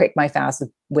like to break my fast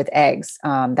with eggs.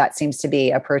 That seems to be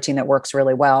a protein that works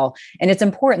really well. And it's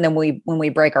important that when we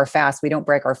break our fast, we don't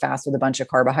break our fast with a bunch of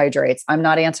carbohydrates. I'm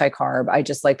not anti-carb. I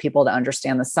just like people to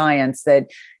understand the science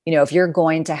that, if you're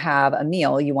going to have a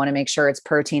meal, you want to make sure it's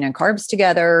protein and carbs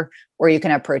together, or you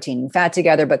can have protein and fat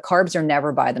together, but carbs are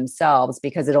never by themselves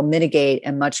because it'll mitigate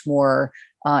a much more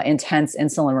intense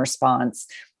insulin response.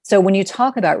 So when you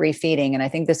talk about refeeding, and I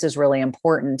think this is really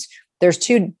important, there's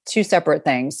two separate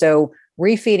things. So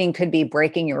refeeding could be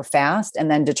breaking your fast and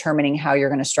then determining how you're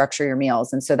going to structure your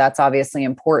meals. And so that's obviously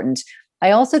important. I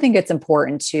also think it's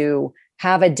important to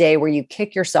have a day where you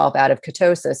kick yourself out of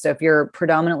ketosis. So if you're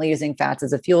predominantly using fats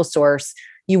as a fuel source,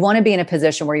 you want to be in a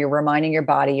position where you're reminding your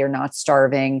body you're not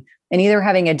starving, and either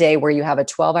having a day where you have a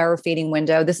 12-hour feeding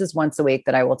window. This is once a week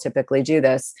that I will typically do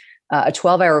this, a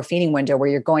 12-hour feeding window where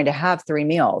you're going to have 3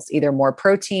 meals, either more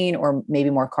protein or maybe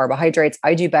more carbohydrates.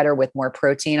 I do better with more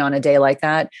protein on a day like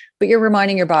that, but you're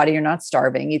reminding your body you're not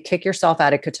starving. You kick yourself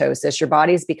out of ketosis. Your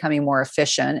body is becoming more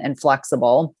efficient and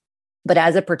flexible. But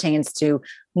as it pertains to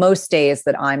most days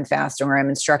that I'm fasting or I'm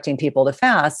instructing people to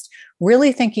fast,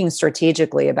 really thinking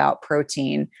strategically about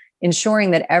protein,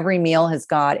 ensuring that every meal has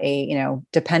got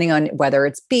depending on whether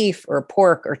it's beef or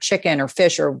pork or chicken or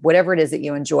fish or whatever it is that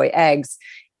you enjoy, eggs,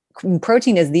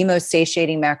 protein is the most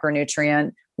satiating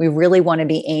macronutrient. We really want to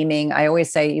be aiming. I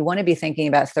always say you want to be thinking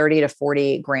about 30 to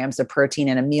 40 grams of protein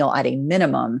in a meal at a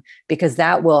minimum, because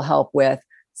that will help with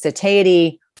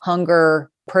satiety, hunger.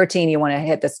 Protein, you want to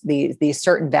hit these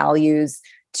certain values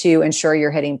to ensure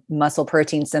you're hitting muscle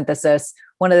protein synthesis.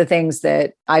 One of the things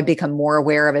that I've become more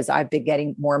aware of as I've been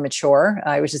getting more mature.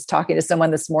 I was just talking to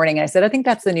someone this morning and I said, I think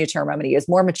that's the new term I'm going to use,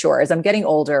 more mature. As I'm getting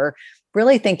older,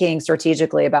 really thinking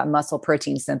strategically about muscle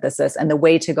protein synthesis. And the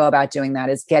way to go about doing that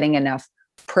is getting enough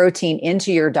protein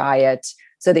into your diet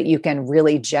so that you can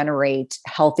really generate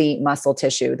healthy muscle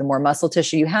tissue. The more muscle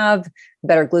tissue you have, the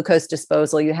better glucose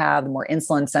disposal you have, the more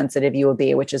insulin sensitive you will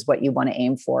be, which is what you want to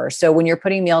aim for. So when you're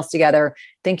putting meals together,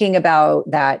 thinking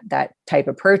about that type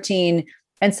of protein.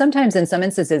 And sometimes in some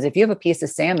instances, if you have a piece of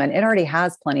salmon, it already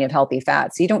has plenty of healthy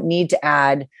fats. So you don't need to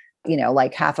add,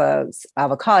 like half a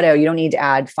avocado. You don't need to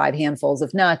add 5 handfuls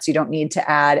of nuts. You don't need to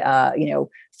add,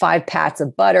 5 pats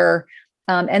of butter.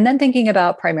 And then thinking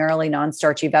about primarily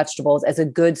non-starchy vegetables as a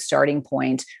good starting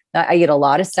point. I eat a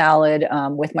lot of salad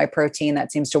with my protein.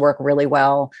 That seems to work really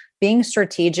well. Being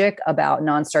strategic about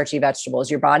non-starchy vegetables.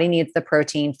 Your body needs the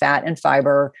protein, fat, and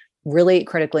fiber, really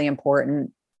critically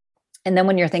important. And then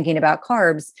when you're thinking about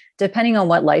carbs, depending on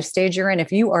what life stage you're in,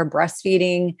 if you are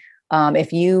breastfeeding,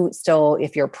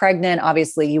 if you're pregnant,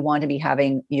 obviously you want to be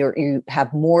you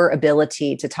have more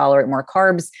ability to tolerate more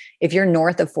carbs. If you're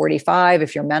north of 45,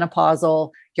 if you're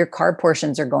menopausal, your carb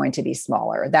portions are going to be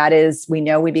smaller. That is, we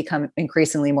know we become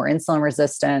increasingly more insulin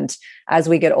resistant as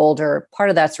we get older. Part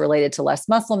of that's related to less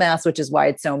muscle mass, which is why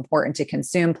it's so important to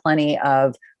consume plenty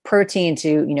of protein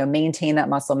to, maintain that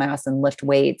muscle mass and lift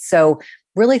weight. So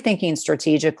really thinking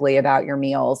strategically about your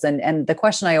meals. And the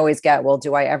question I always get, well,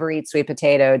 do I ever eat sweet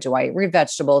potato? Do I eat root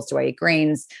vegetables? Do I eat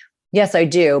grains? Yes, I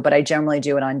do, but I generally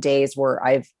do it on days where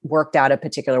I've worked out a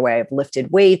particular way. I've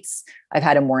lifted weights. I've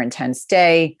had a more intense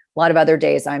day. A lot of other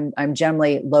days I'm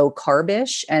generally low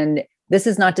carbish. And this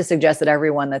is not to suggest that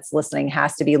everyone that's listening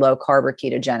has to be low carb or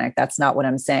ketogenic. That's not what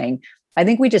I'm saying. I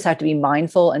think we just have to be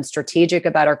mindful and strategic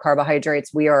about our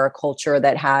carbohydrates. We are a culture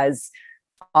that has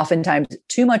oftentimes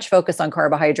too much focus on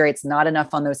carbohydrates, not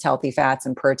enough on those healthy fats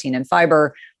and protein and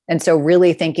fiber. And so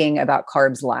really thinking about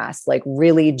carbs last, like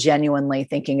really genuinely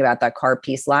thinking about that carb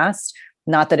piece last.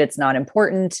 Not that it's not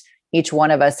important. Each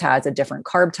one of us has a different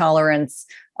carb tolerance.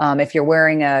 If you're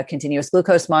wearing a continuous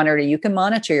glucose monitor, you can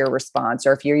monitor your response.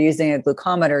 Or if you're using a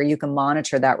glucometer, you can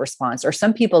monitor that response. Or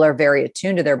some people are very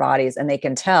attuned to their bodies and they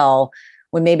can tell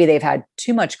when maybe they've had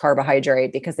too much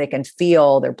carbohydrate because they can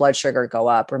feel their blood sugar go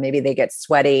up, or maybe they get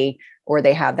sweaty, or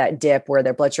they have that dip where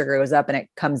their blood sugar goes up and it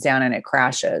comes down and it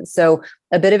crashes. So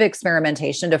a bit of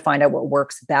experimentation to find out what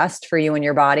works best for you and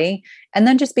your body. And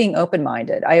then just being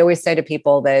open-minded. I always say to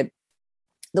people that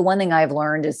the one thing I've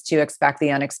learned is to expect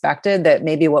the unexpected, that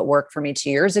maybe what worked for me 2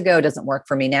 years ago doesn't work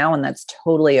for me now. And that's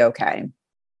totally okay.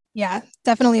 Yeah,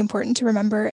 definitely important to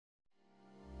remember.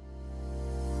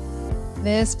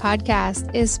 This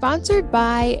podcast is sponsored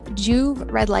by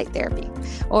Joovv Red Light Therapy,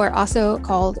 or also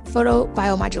called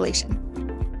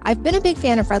photobiomodulation. I've been a big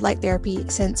fan of red light therapy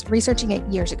since researching it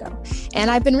years ago,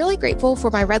 and I've been really grateful for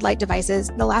my red light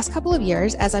devices the last couple of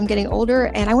years as I'm getting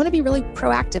older and I want to be really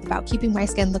proactive about keeping my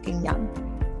skin looking young.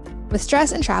 With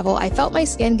stress and travel, I felt my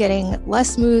skin getting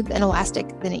less smooth and elastic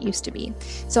than it used to be,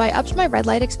 so I upped my red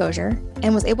light exposure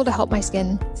and was able to help my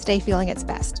skin stay feeling its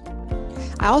best.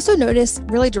 I also noticed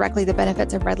really directly the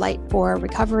benefits of red light for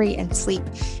recovery and sleep,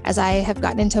 as I have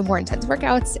gotten into more intense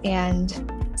workouts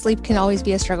and sleep can always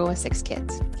be a struggle with 6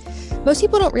 kids. Most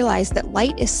people don't realize that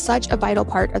light is such a vital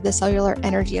part of the cellular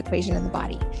energy equation in the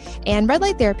body. And red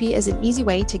light therapy is an easy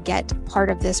way to get part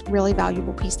of this really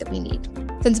valuable piece that we need.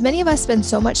 Since many of us spend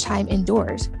so much time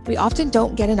indoors, we often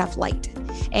don't get enough light.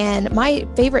 And my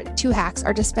favorite 2 hacks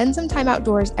are to spend some time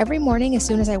outdoors every morning as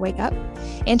soon as I wake up,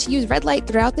 and to use red light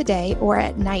throughout the day or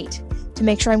at night to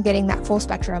make sure I'm getting that full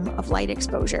spectrum of light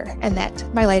exposure and that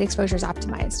my light exposure is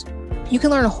optimized. You can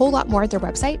learn a whole lot more at their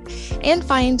website and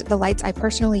find the lights I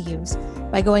personally use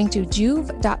by going to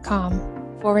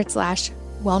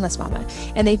joovv.com/Wellness Mama.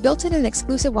 And they've built in an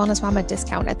exclusive Wellness Mama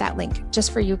discount at that link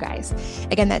just for you guys.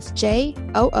 Again, that's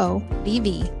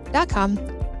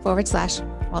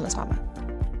joovv.com/Wellness Mama.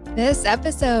 This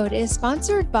episode is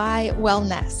sponsored by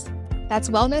Wellness. That's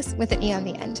wellness with an E on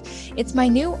the end. It's my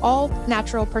new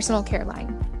all-natural personal care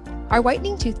line. Our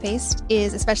whitening toothpaste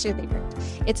is especially a favorite.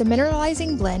 It's a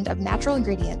mineralizing blend of natural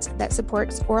ingredients that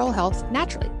supports oral health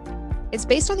naturally. It's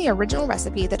based on the original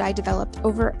recipe that I developed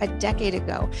over a decade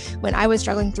ago when I was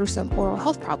struggling through some oral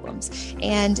health problems.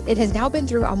 And it has now been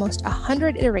through almost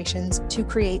 100 iterations to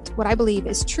create what I believe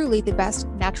is truly the best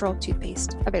natural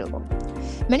toothpaste available.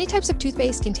 Many types of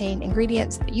toothpaste contain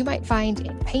ingredients that you might find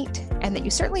in paint and that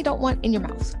you certainly don't want in your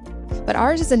mouth. But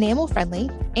ours is enamel friendly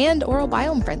and oral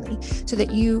biome friendly so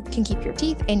that you can keep your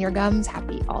teeth and your gums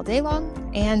happy all day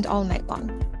long and all night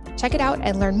long. Check it out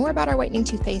and learn more about our whitening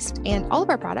toothpaste and all of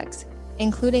our products,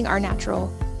 including our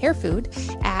natural hair food,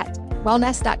 at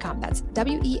wellness.com. That's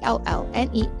WELLNESSE.com.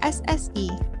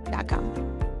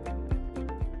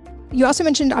 You also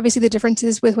mentioned, obviously, the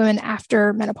differences with women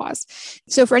after menopause.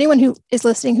 So for anyone who is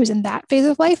listening who's in that phase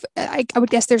of life, I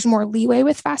would guess there's more leeway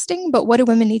with fasting, but what do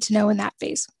women need to know in that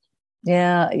phase?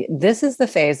 Yeah, this is the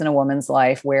phase in a woman's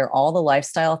life where all the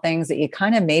lifestyle things that you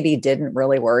kind of maybe didn't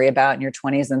really worry about in your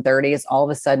 20s and 30s all of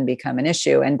a sudden become an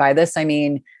issue. And by this, I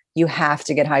mean, you have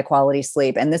to get high quality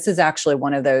sleep. And this is actually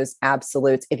one of those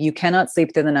absolutes. If you cannot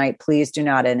sleep through the night, please do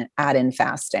not add in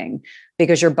fasting,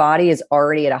 because your body is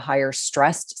already at a higher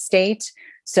stressed state.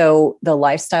 So the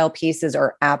lifestyle pieces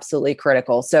are absolutely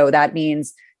critical. So that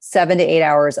means 7 to 8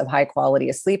 hours of high quality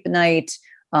of sleep at night.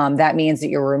 That means that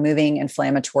you're removing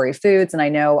inflammatory foods. And I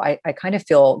know I kind of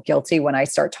feel guilty when I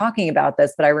start talking about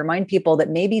this, but I remind people that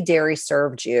maybe dairy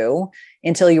served you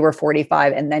until you were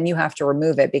 45, and then you have to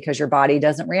remove it because your body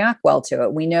doesn't react well to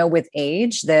it. We know with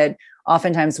age that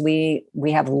oftentimes we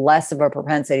have less of a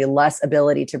propensity, less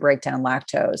ability to break down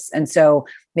lactose. And so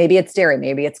maybe it's dairy,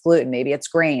 maybe it's gluten, maybe it's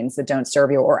grains that don't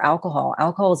serve you, or alcohol.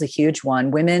 Alcohol is a huge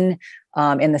one. Women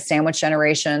in the sandwich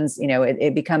generations,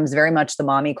 it becomes very much the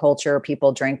mommy culture.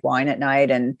 People drink wine at night,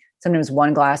 and sometimes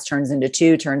one glass turns into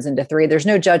two, turns into three. There's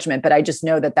no judgment, but I just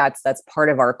know that that's part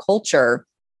of our culture.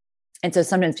 And so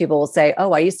sometimes people will say,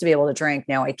 oh, I used to be able to drink.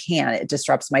 Now I can't. It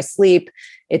disrupts my sleep.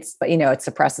 It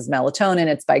suppresses melatonin.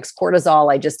 It spikes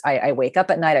cortisol. I wake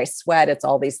up at night. I sweat. It's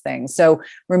all these things. So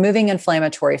removing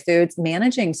inflammatory foods,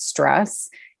 managing stress.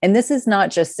 And this is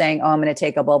not just saying, oh, I'm going to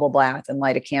take a bubble bath and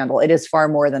light a candle. It is far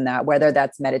more than that, whether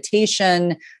that's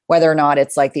meditation, whether or not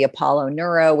it's like the Apollo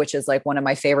Neuro, which is like one of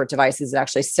my favorite devices. It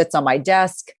actually sits on my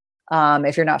desk.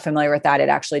 If you're not familiar with that, it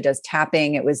actually does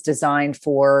tapping. It was designed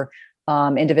for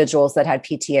individuals that had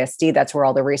PTSD. That's where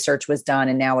all the research was done.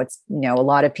 And now it's, a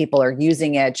lot of people are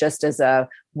using it just as a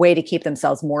way to keep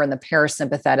themselves more in the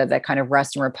parasympathetic, that kind of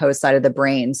rest and repose side of the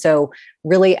brain. So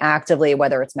really actively,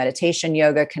 whether it's meditation,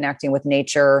 yoga, connecting with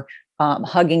nature,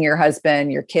 hugging your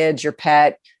husband, your kids, your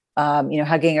pet,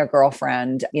 hugging a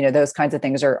girlfriend, those kinds of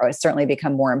things are certainly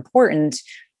become more important.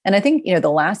 And I think,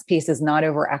 the last piece is not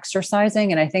over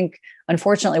exercising. And I think,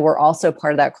 unfortunately, we're also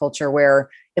part of that culture where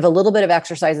if a little bit of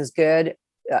exercise is good,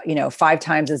 5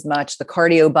 times as much, the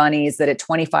cardio bunnies that at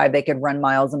 25, they could run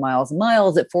miles and miles and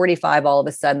miles. At 45, all of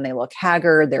a sudden they look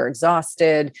haggard, they're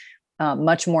exhausted.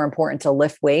 Much more important to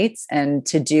lift weights and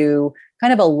to do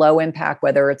kind of a low impact,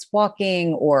 whether it's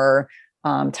walking or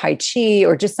Tai Chi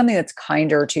or just something that's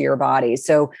kinder to your body.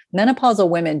 So menopausal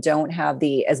women don't have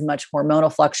as much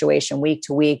hormonal fluctuation week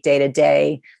to week, day to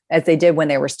day, as they did when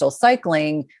they were still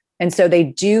cycling. And so they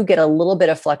do get a little bit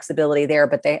of flexibility there,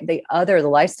 but the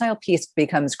lifestyle piece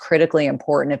becomes critically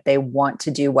important if they want to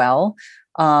do well,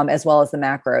 as well as the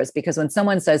macros. Because when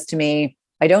someone says to me,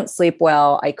 I don't sleep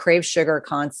well, I crave sugar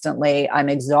constantly, I'm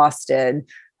exhausted,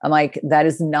 I'm like, that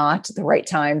is not the right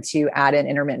time to add in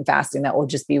intermittent fasting. That will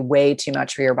just be way too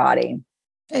much for your body.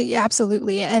 Yeah,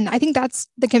 absolutely. And I think that's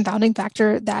the confounding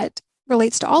factor that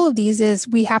relates to all of these is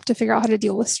we have to figure out how to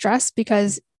deal with stress,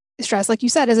 because stress, like you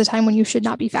said, is a time when you should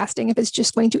not be fasting if it's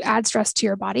just going to add stress to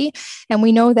your body. And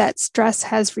we know that stress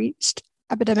has reached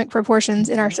epidemic proportions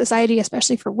in our society,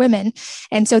 especially for women.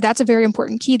 And so that's a very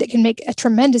important key that can make a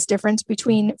tremendous difference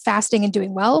between fasting and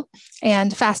doing well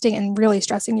and fasting and really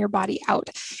stressing your body out.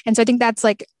 And so I think that's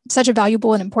like such a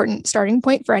valuable and important starting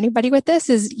point for anybody with this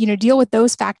is, deal with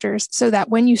those factors so that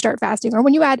when you start fasting or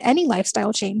when you add any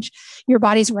lifestyle change, your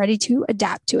body's ready to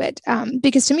adapt to it.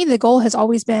 Because to me, the goal has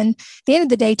always been at the end of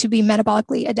the day to be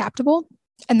metabolically adaptable.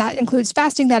 And that includes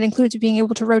fasting. That includes being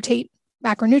able to rotate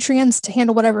macronutrients to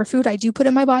handle whatever food I do put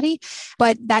in my body,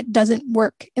 but that doesn't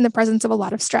work in the presence of a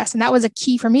lot of stress. And that was a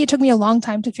key for me. It took me a long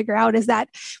time to figure out is that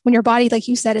when your body, like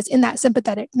you said, is in that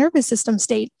sympathetic nervous system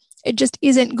state, it just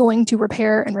isn't going to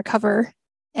repair and recover.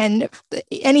 And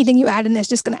anything you add in is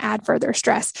just going to add further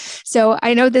stress. So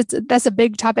I know that's a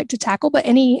big topic to tackle, but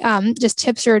any just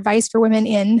tips or advice for women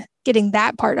in getting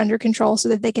that part under control so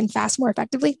that they can fast more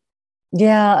effectively?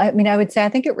 Yeah, I mean, I would say I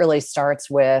think it really starts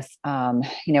with,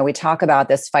 we talk about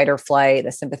this fight or flight,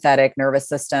 the sympathetic nervous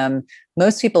system.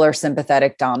 Most people are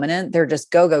sympathetic dominant. They're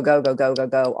just go, go, go, go, go, go,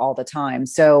 go all the time.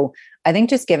 So I think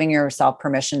just giving yourself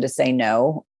permission to say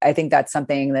no, I think that's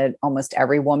something that almost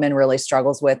every woman really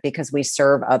struggles with because we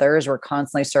serve others. We're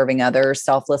constantly serving others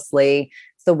selflessly.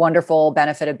 It's the wonderful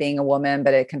benefit of being a woman,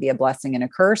 but it can be a blessing and a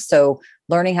curse. So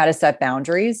learning how to set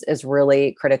boundaries is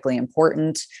really critically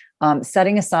important.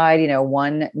 Setting aside,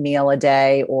 one meal a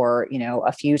day or,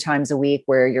 a few times a week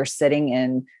where you're sitting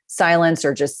in silence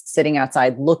or just sitting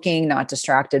outside looking, not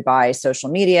distracted by social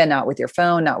media, not with your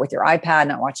phone, not with your iPad,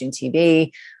 not watching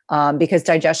TV, because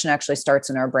digestion actually starts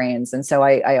in our brains. And so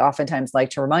I oftentimes like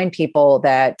to remind people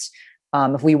that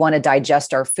if we want to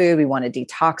digest our food, we want to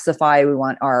detoxify, we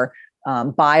want our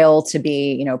bile to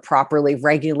be, properly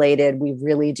regulated, we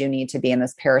really do need to be in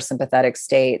this parasympathetic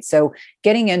state. So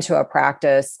getting into a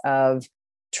practice of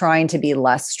trying to be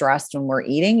less stressed when we're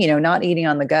eating, not eating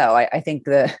on the go. I think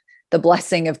the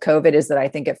blessing of COVID is that I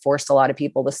think it forced a lot of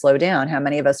people to slow down. How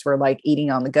many of us were like eating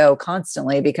on the go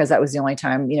constantly because that was the only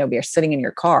time, you're sitting in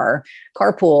your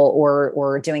carpool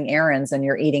or doing errands and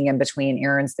you're eating in between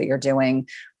errands that you're doing.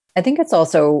 I think it's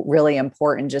also really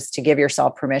important just to give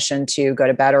yourself permission to go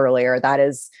to bed earlier. That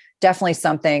is definitely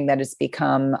something that has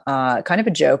become kind of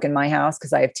a joke in my house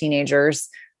because I have teenagers.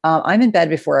 I'm in bed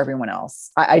before everyone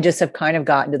else. I just have kind of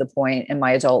gotten to the point in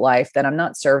my adult life that I'm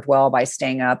not served well by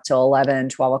staying up till 11,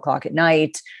 12 o'clock at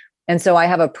night. And so I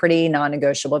have a pretty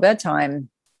non-negotiable bedtime.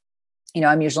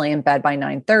 I'm usually in bed by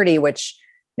 9:30, which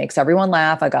makes everyone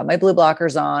laugh. I got my blue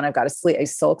blockers on. I've got a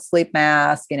silk sleep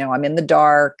mask. I'm in the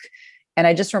dark. And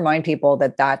I just remind people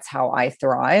that that's how I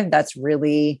thrive. That's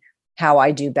really how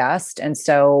I do best. And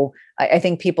so I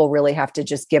think people really have to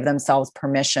just give themselves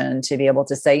permission to be able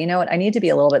to say, you know what, I need to be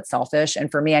a little bit selfish.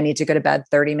 And for me, I need to go to bed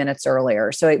 30 minutes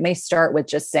earlier. So it may start with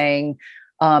just saying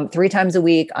 3 times a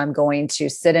week, I'm going to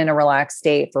sit in a relaxed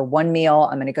state for one meal.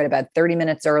 I'm going to go to bed 30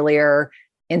 minutes earlier.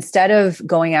 Instead of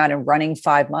going out and running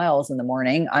 5 miles in the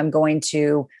morning, I'm going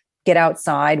to get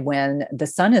outside when the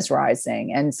sun is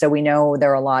rising. And so we know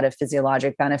there are a lot of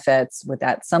physiologic benefits with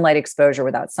that sunlight exposure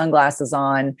without sunglasses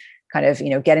on, kind of,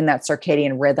 getting that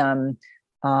circadian rhythm,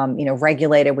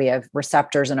 regulated. We have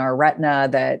receptors in our retina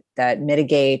that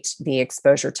mitigate the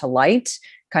exposure to light,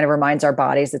 kind of reminds our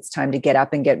bodies it's time to get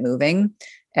up and get moving.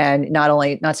 And not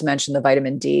to mention the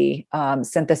vitamin D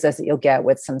synthesis that you'll get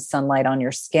with some sunlight on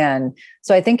your skin.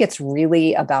 So I think it's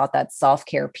really about that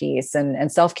self-care piece.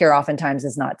 And self-care oftentimes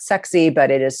is not sexy,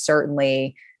 but it is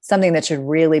certainly something that should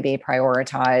really be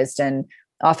prioritized and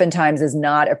oftentimes is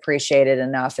not appreciated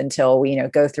enough until we,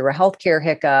 go through a healthcare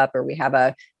hiccup or we have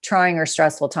a trying or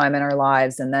stressful time in our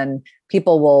lives. And then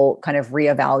people will kind of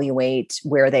reevaluate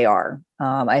where they are.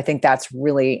 I think that's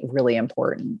really, really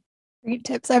important. Great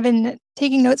tips. I've been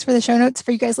taking notes for the show notes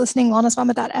for you guys listening,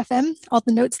 wellnessmama.fm, all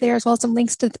the notes there, as well as some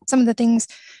links to some of the things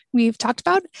we've talked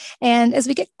about. And as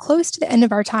we get close to the end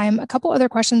of our time, a couple other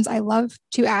questions I love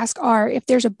to ask are if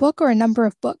there's a book or a number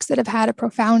of books that have had a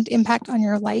profound impact on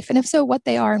your life, and if so, what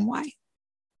they are and why.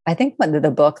 I think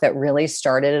the book that really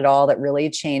started it all, that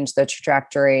really changed the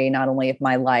trajectory, not only of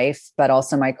my life, but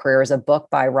also my career, is a book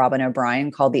by Robin O'Brien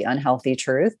called The Unhealthy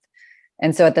Truth.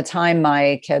 And so at the time,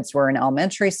 my kids were in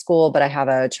elementary school, but I have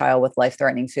a child with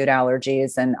life-threatening food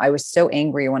allergies. And I was so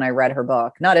angry when I read her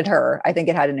book, not at her. I think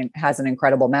it has an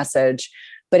incredible message,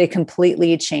 but it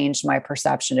completely changed my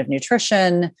perception of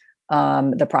nutrition,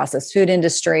 the processed food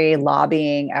industry,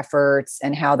 lobbying efforts,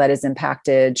 and how that has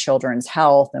impacted children's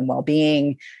health and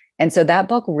well-being. And so that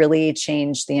book really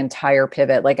changed the entire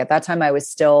pivot. Like at that time, I was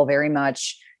still very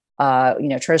much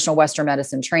traditional Western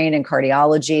medicine trained in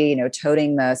cardiology,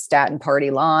 toting the statin party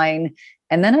line.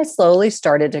 And then I slowly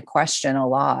started to question a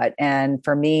lot. And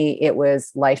for me, it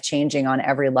was life-changing on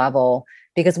every level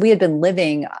because we had been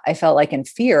living, I felt like, in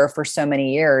fear for so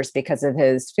many years because of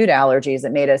his food allergies.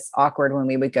 It made us awkward when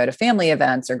we would go to family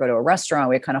events or go to a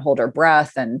restaurant. We'd kind of hold our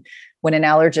breath. And when an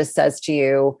allergist says to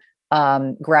you,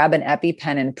 grab an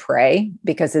EpiPen and pray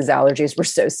because his allergies were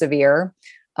so severe,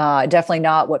 definitely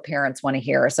not what parents want to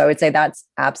hear. So I would say that's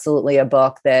absolutely a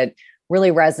book that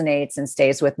really resonates and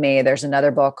stays with me. There's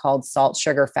another book called Salt,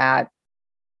 Sugar, Fat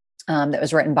that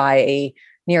was written by a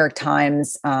New York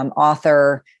Times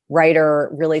author, writer,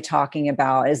 really talking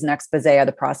about as an expose of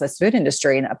the processed food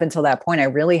industry. And up until that point, I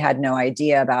really had no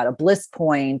idea about a bliss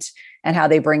point and how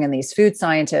they bring in these food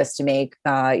scientists to make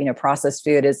processed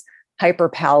food as hyper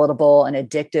palatable and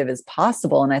addictive as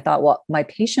possible. And I thought, well, my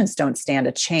patients don't stand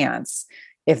a chance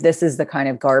if this is the kind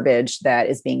of garbage that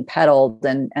is being peddled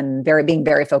and being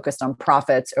very focused on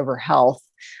profits over health.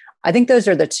 I think those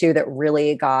are the two that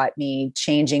really got me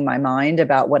changing my mind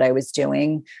about what I was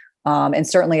doing. And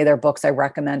certainly they're books I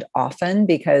recommend often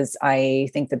because I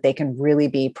think that they can really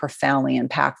be profoundly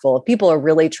impactful. If people are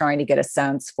really trying to get a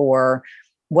sense for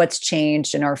what's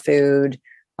changed in our food,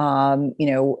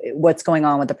 what's going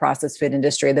on with the processed food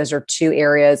industry, those are two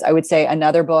areas. I would say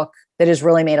another book that has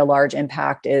really made a large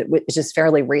impact, which is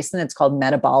fairly recent. It's called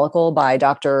Metabolical by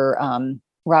Dr.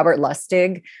 Robert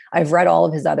Lustig. I've read all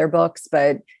of his other books,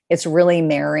 but it's really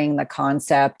marrying the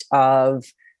concept of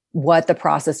what the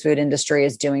processed food industry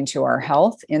is doing to our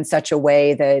health in such a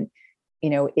way that,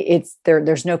 it's there.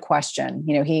 There's no question.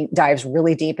 He dives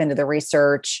really deep into the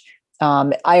research.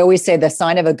 I always say the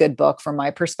sign of a good book, from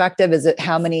my perspective, is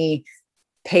how many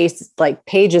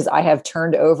pages I have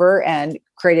turned over and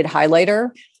created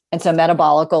highlighter. And so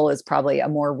Metabolical is probably a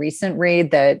more recent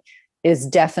read that is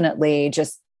definitely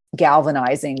just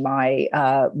galvanizing my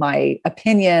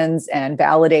opinions and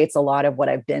validates a lot of what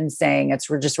I've been saying. It's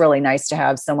just really nice to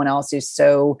have someone else who's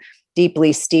so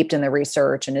deeply steeped in the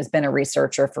research and has been a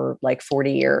researcher for like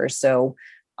 40 years. So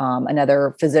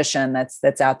another physician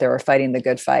that's out there fighting the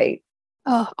good fight.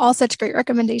 Oh, all such great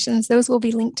recommendations. Those will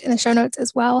be linked in the show notes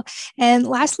as well. And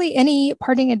lastly, any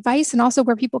parting advice and also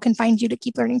where people can find you to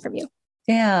keep learning from you?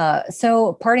 Yeah.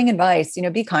 So parting advice,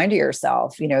 be kind to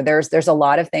yourself. There's a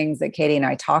lot of things that Katie and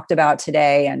I talked about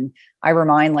today. And I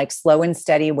remind, like, slow and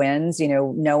steady wins.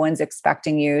 No one's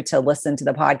expecting you to listen to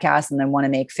the podcast and then want to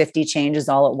make 50 changes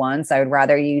all at once. I would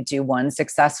rather you do one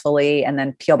successfully and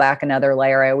then peel back another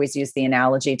layer. I always use the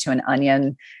analogy to an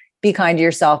onion. Be kind to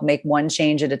yourself, make one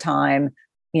change at a time.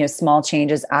 Small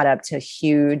changes add up to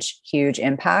huge, huge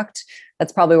impact.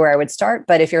 That's probably where I would start.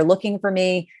 But if you're looking for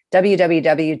me,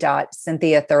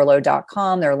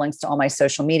 www.cynthiathurlow.com. There are links to all my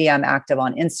social media. I'm active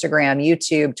on Instagram,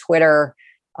 YouTube, Twitter,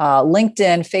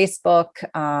 LinkedIn, Facebook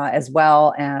as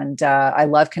well. And I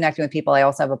love connecting with people. I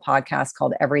also have a podcast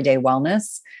called Everyday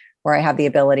Wellness, where I have the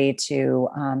ability to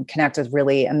connect with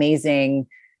really amazing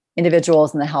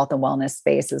individuals in the health and wellness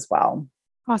space as well.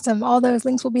 Awesome. All those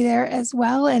links will be there as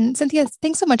well. And Cynthia,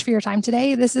 thanks so much for your time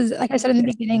today. This is, like I said in the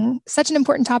beginning, such an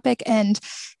important topic, and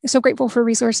so grateful for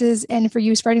resources and for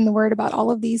you spreading the word about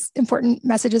all of these important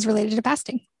messages related to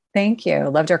fasting. Thank you.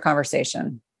 Loved our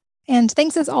conversation. And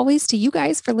thanks as always to you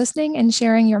guys for listening and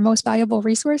sharing your most valuable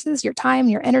resources, your time,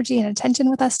 your energy, and attention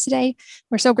with us today.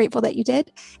 We're so grateful that you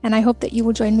did. And I hope that you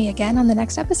will join me again on the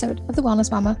next episode of the Wellness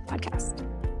Mama podcast.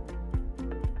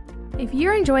 If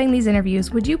you're enjoying these interviews,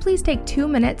 would you please take 2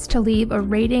 minutes to leave a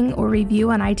rating or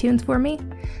review on iTunes for me?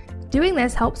 Doing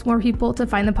this helps more people to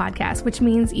find the podcast, which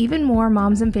means even more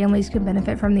moms and families can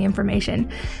benefit from the information.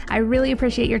 I really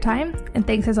appreciate your time, and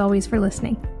thanks as always for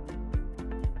listening.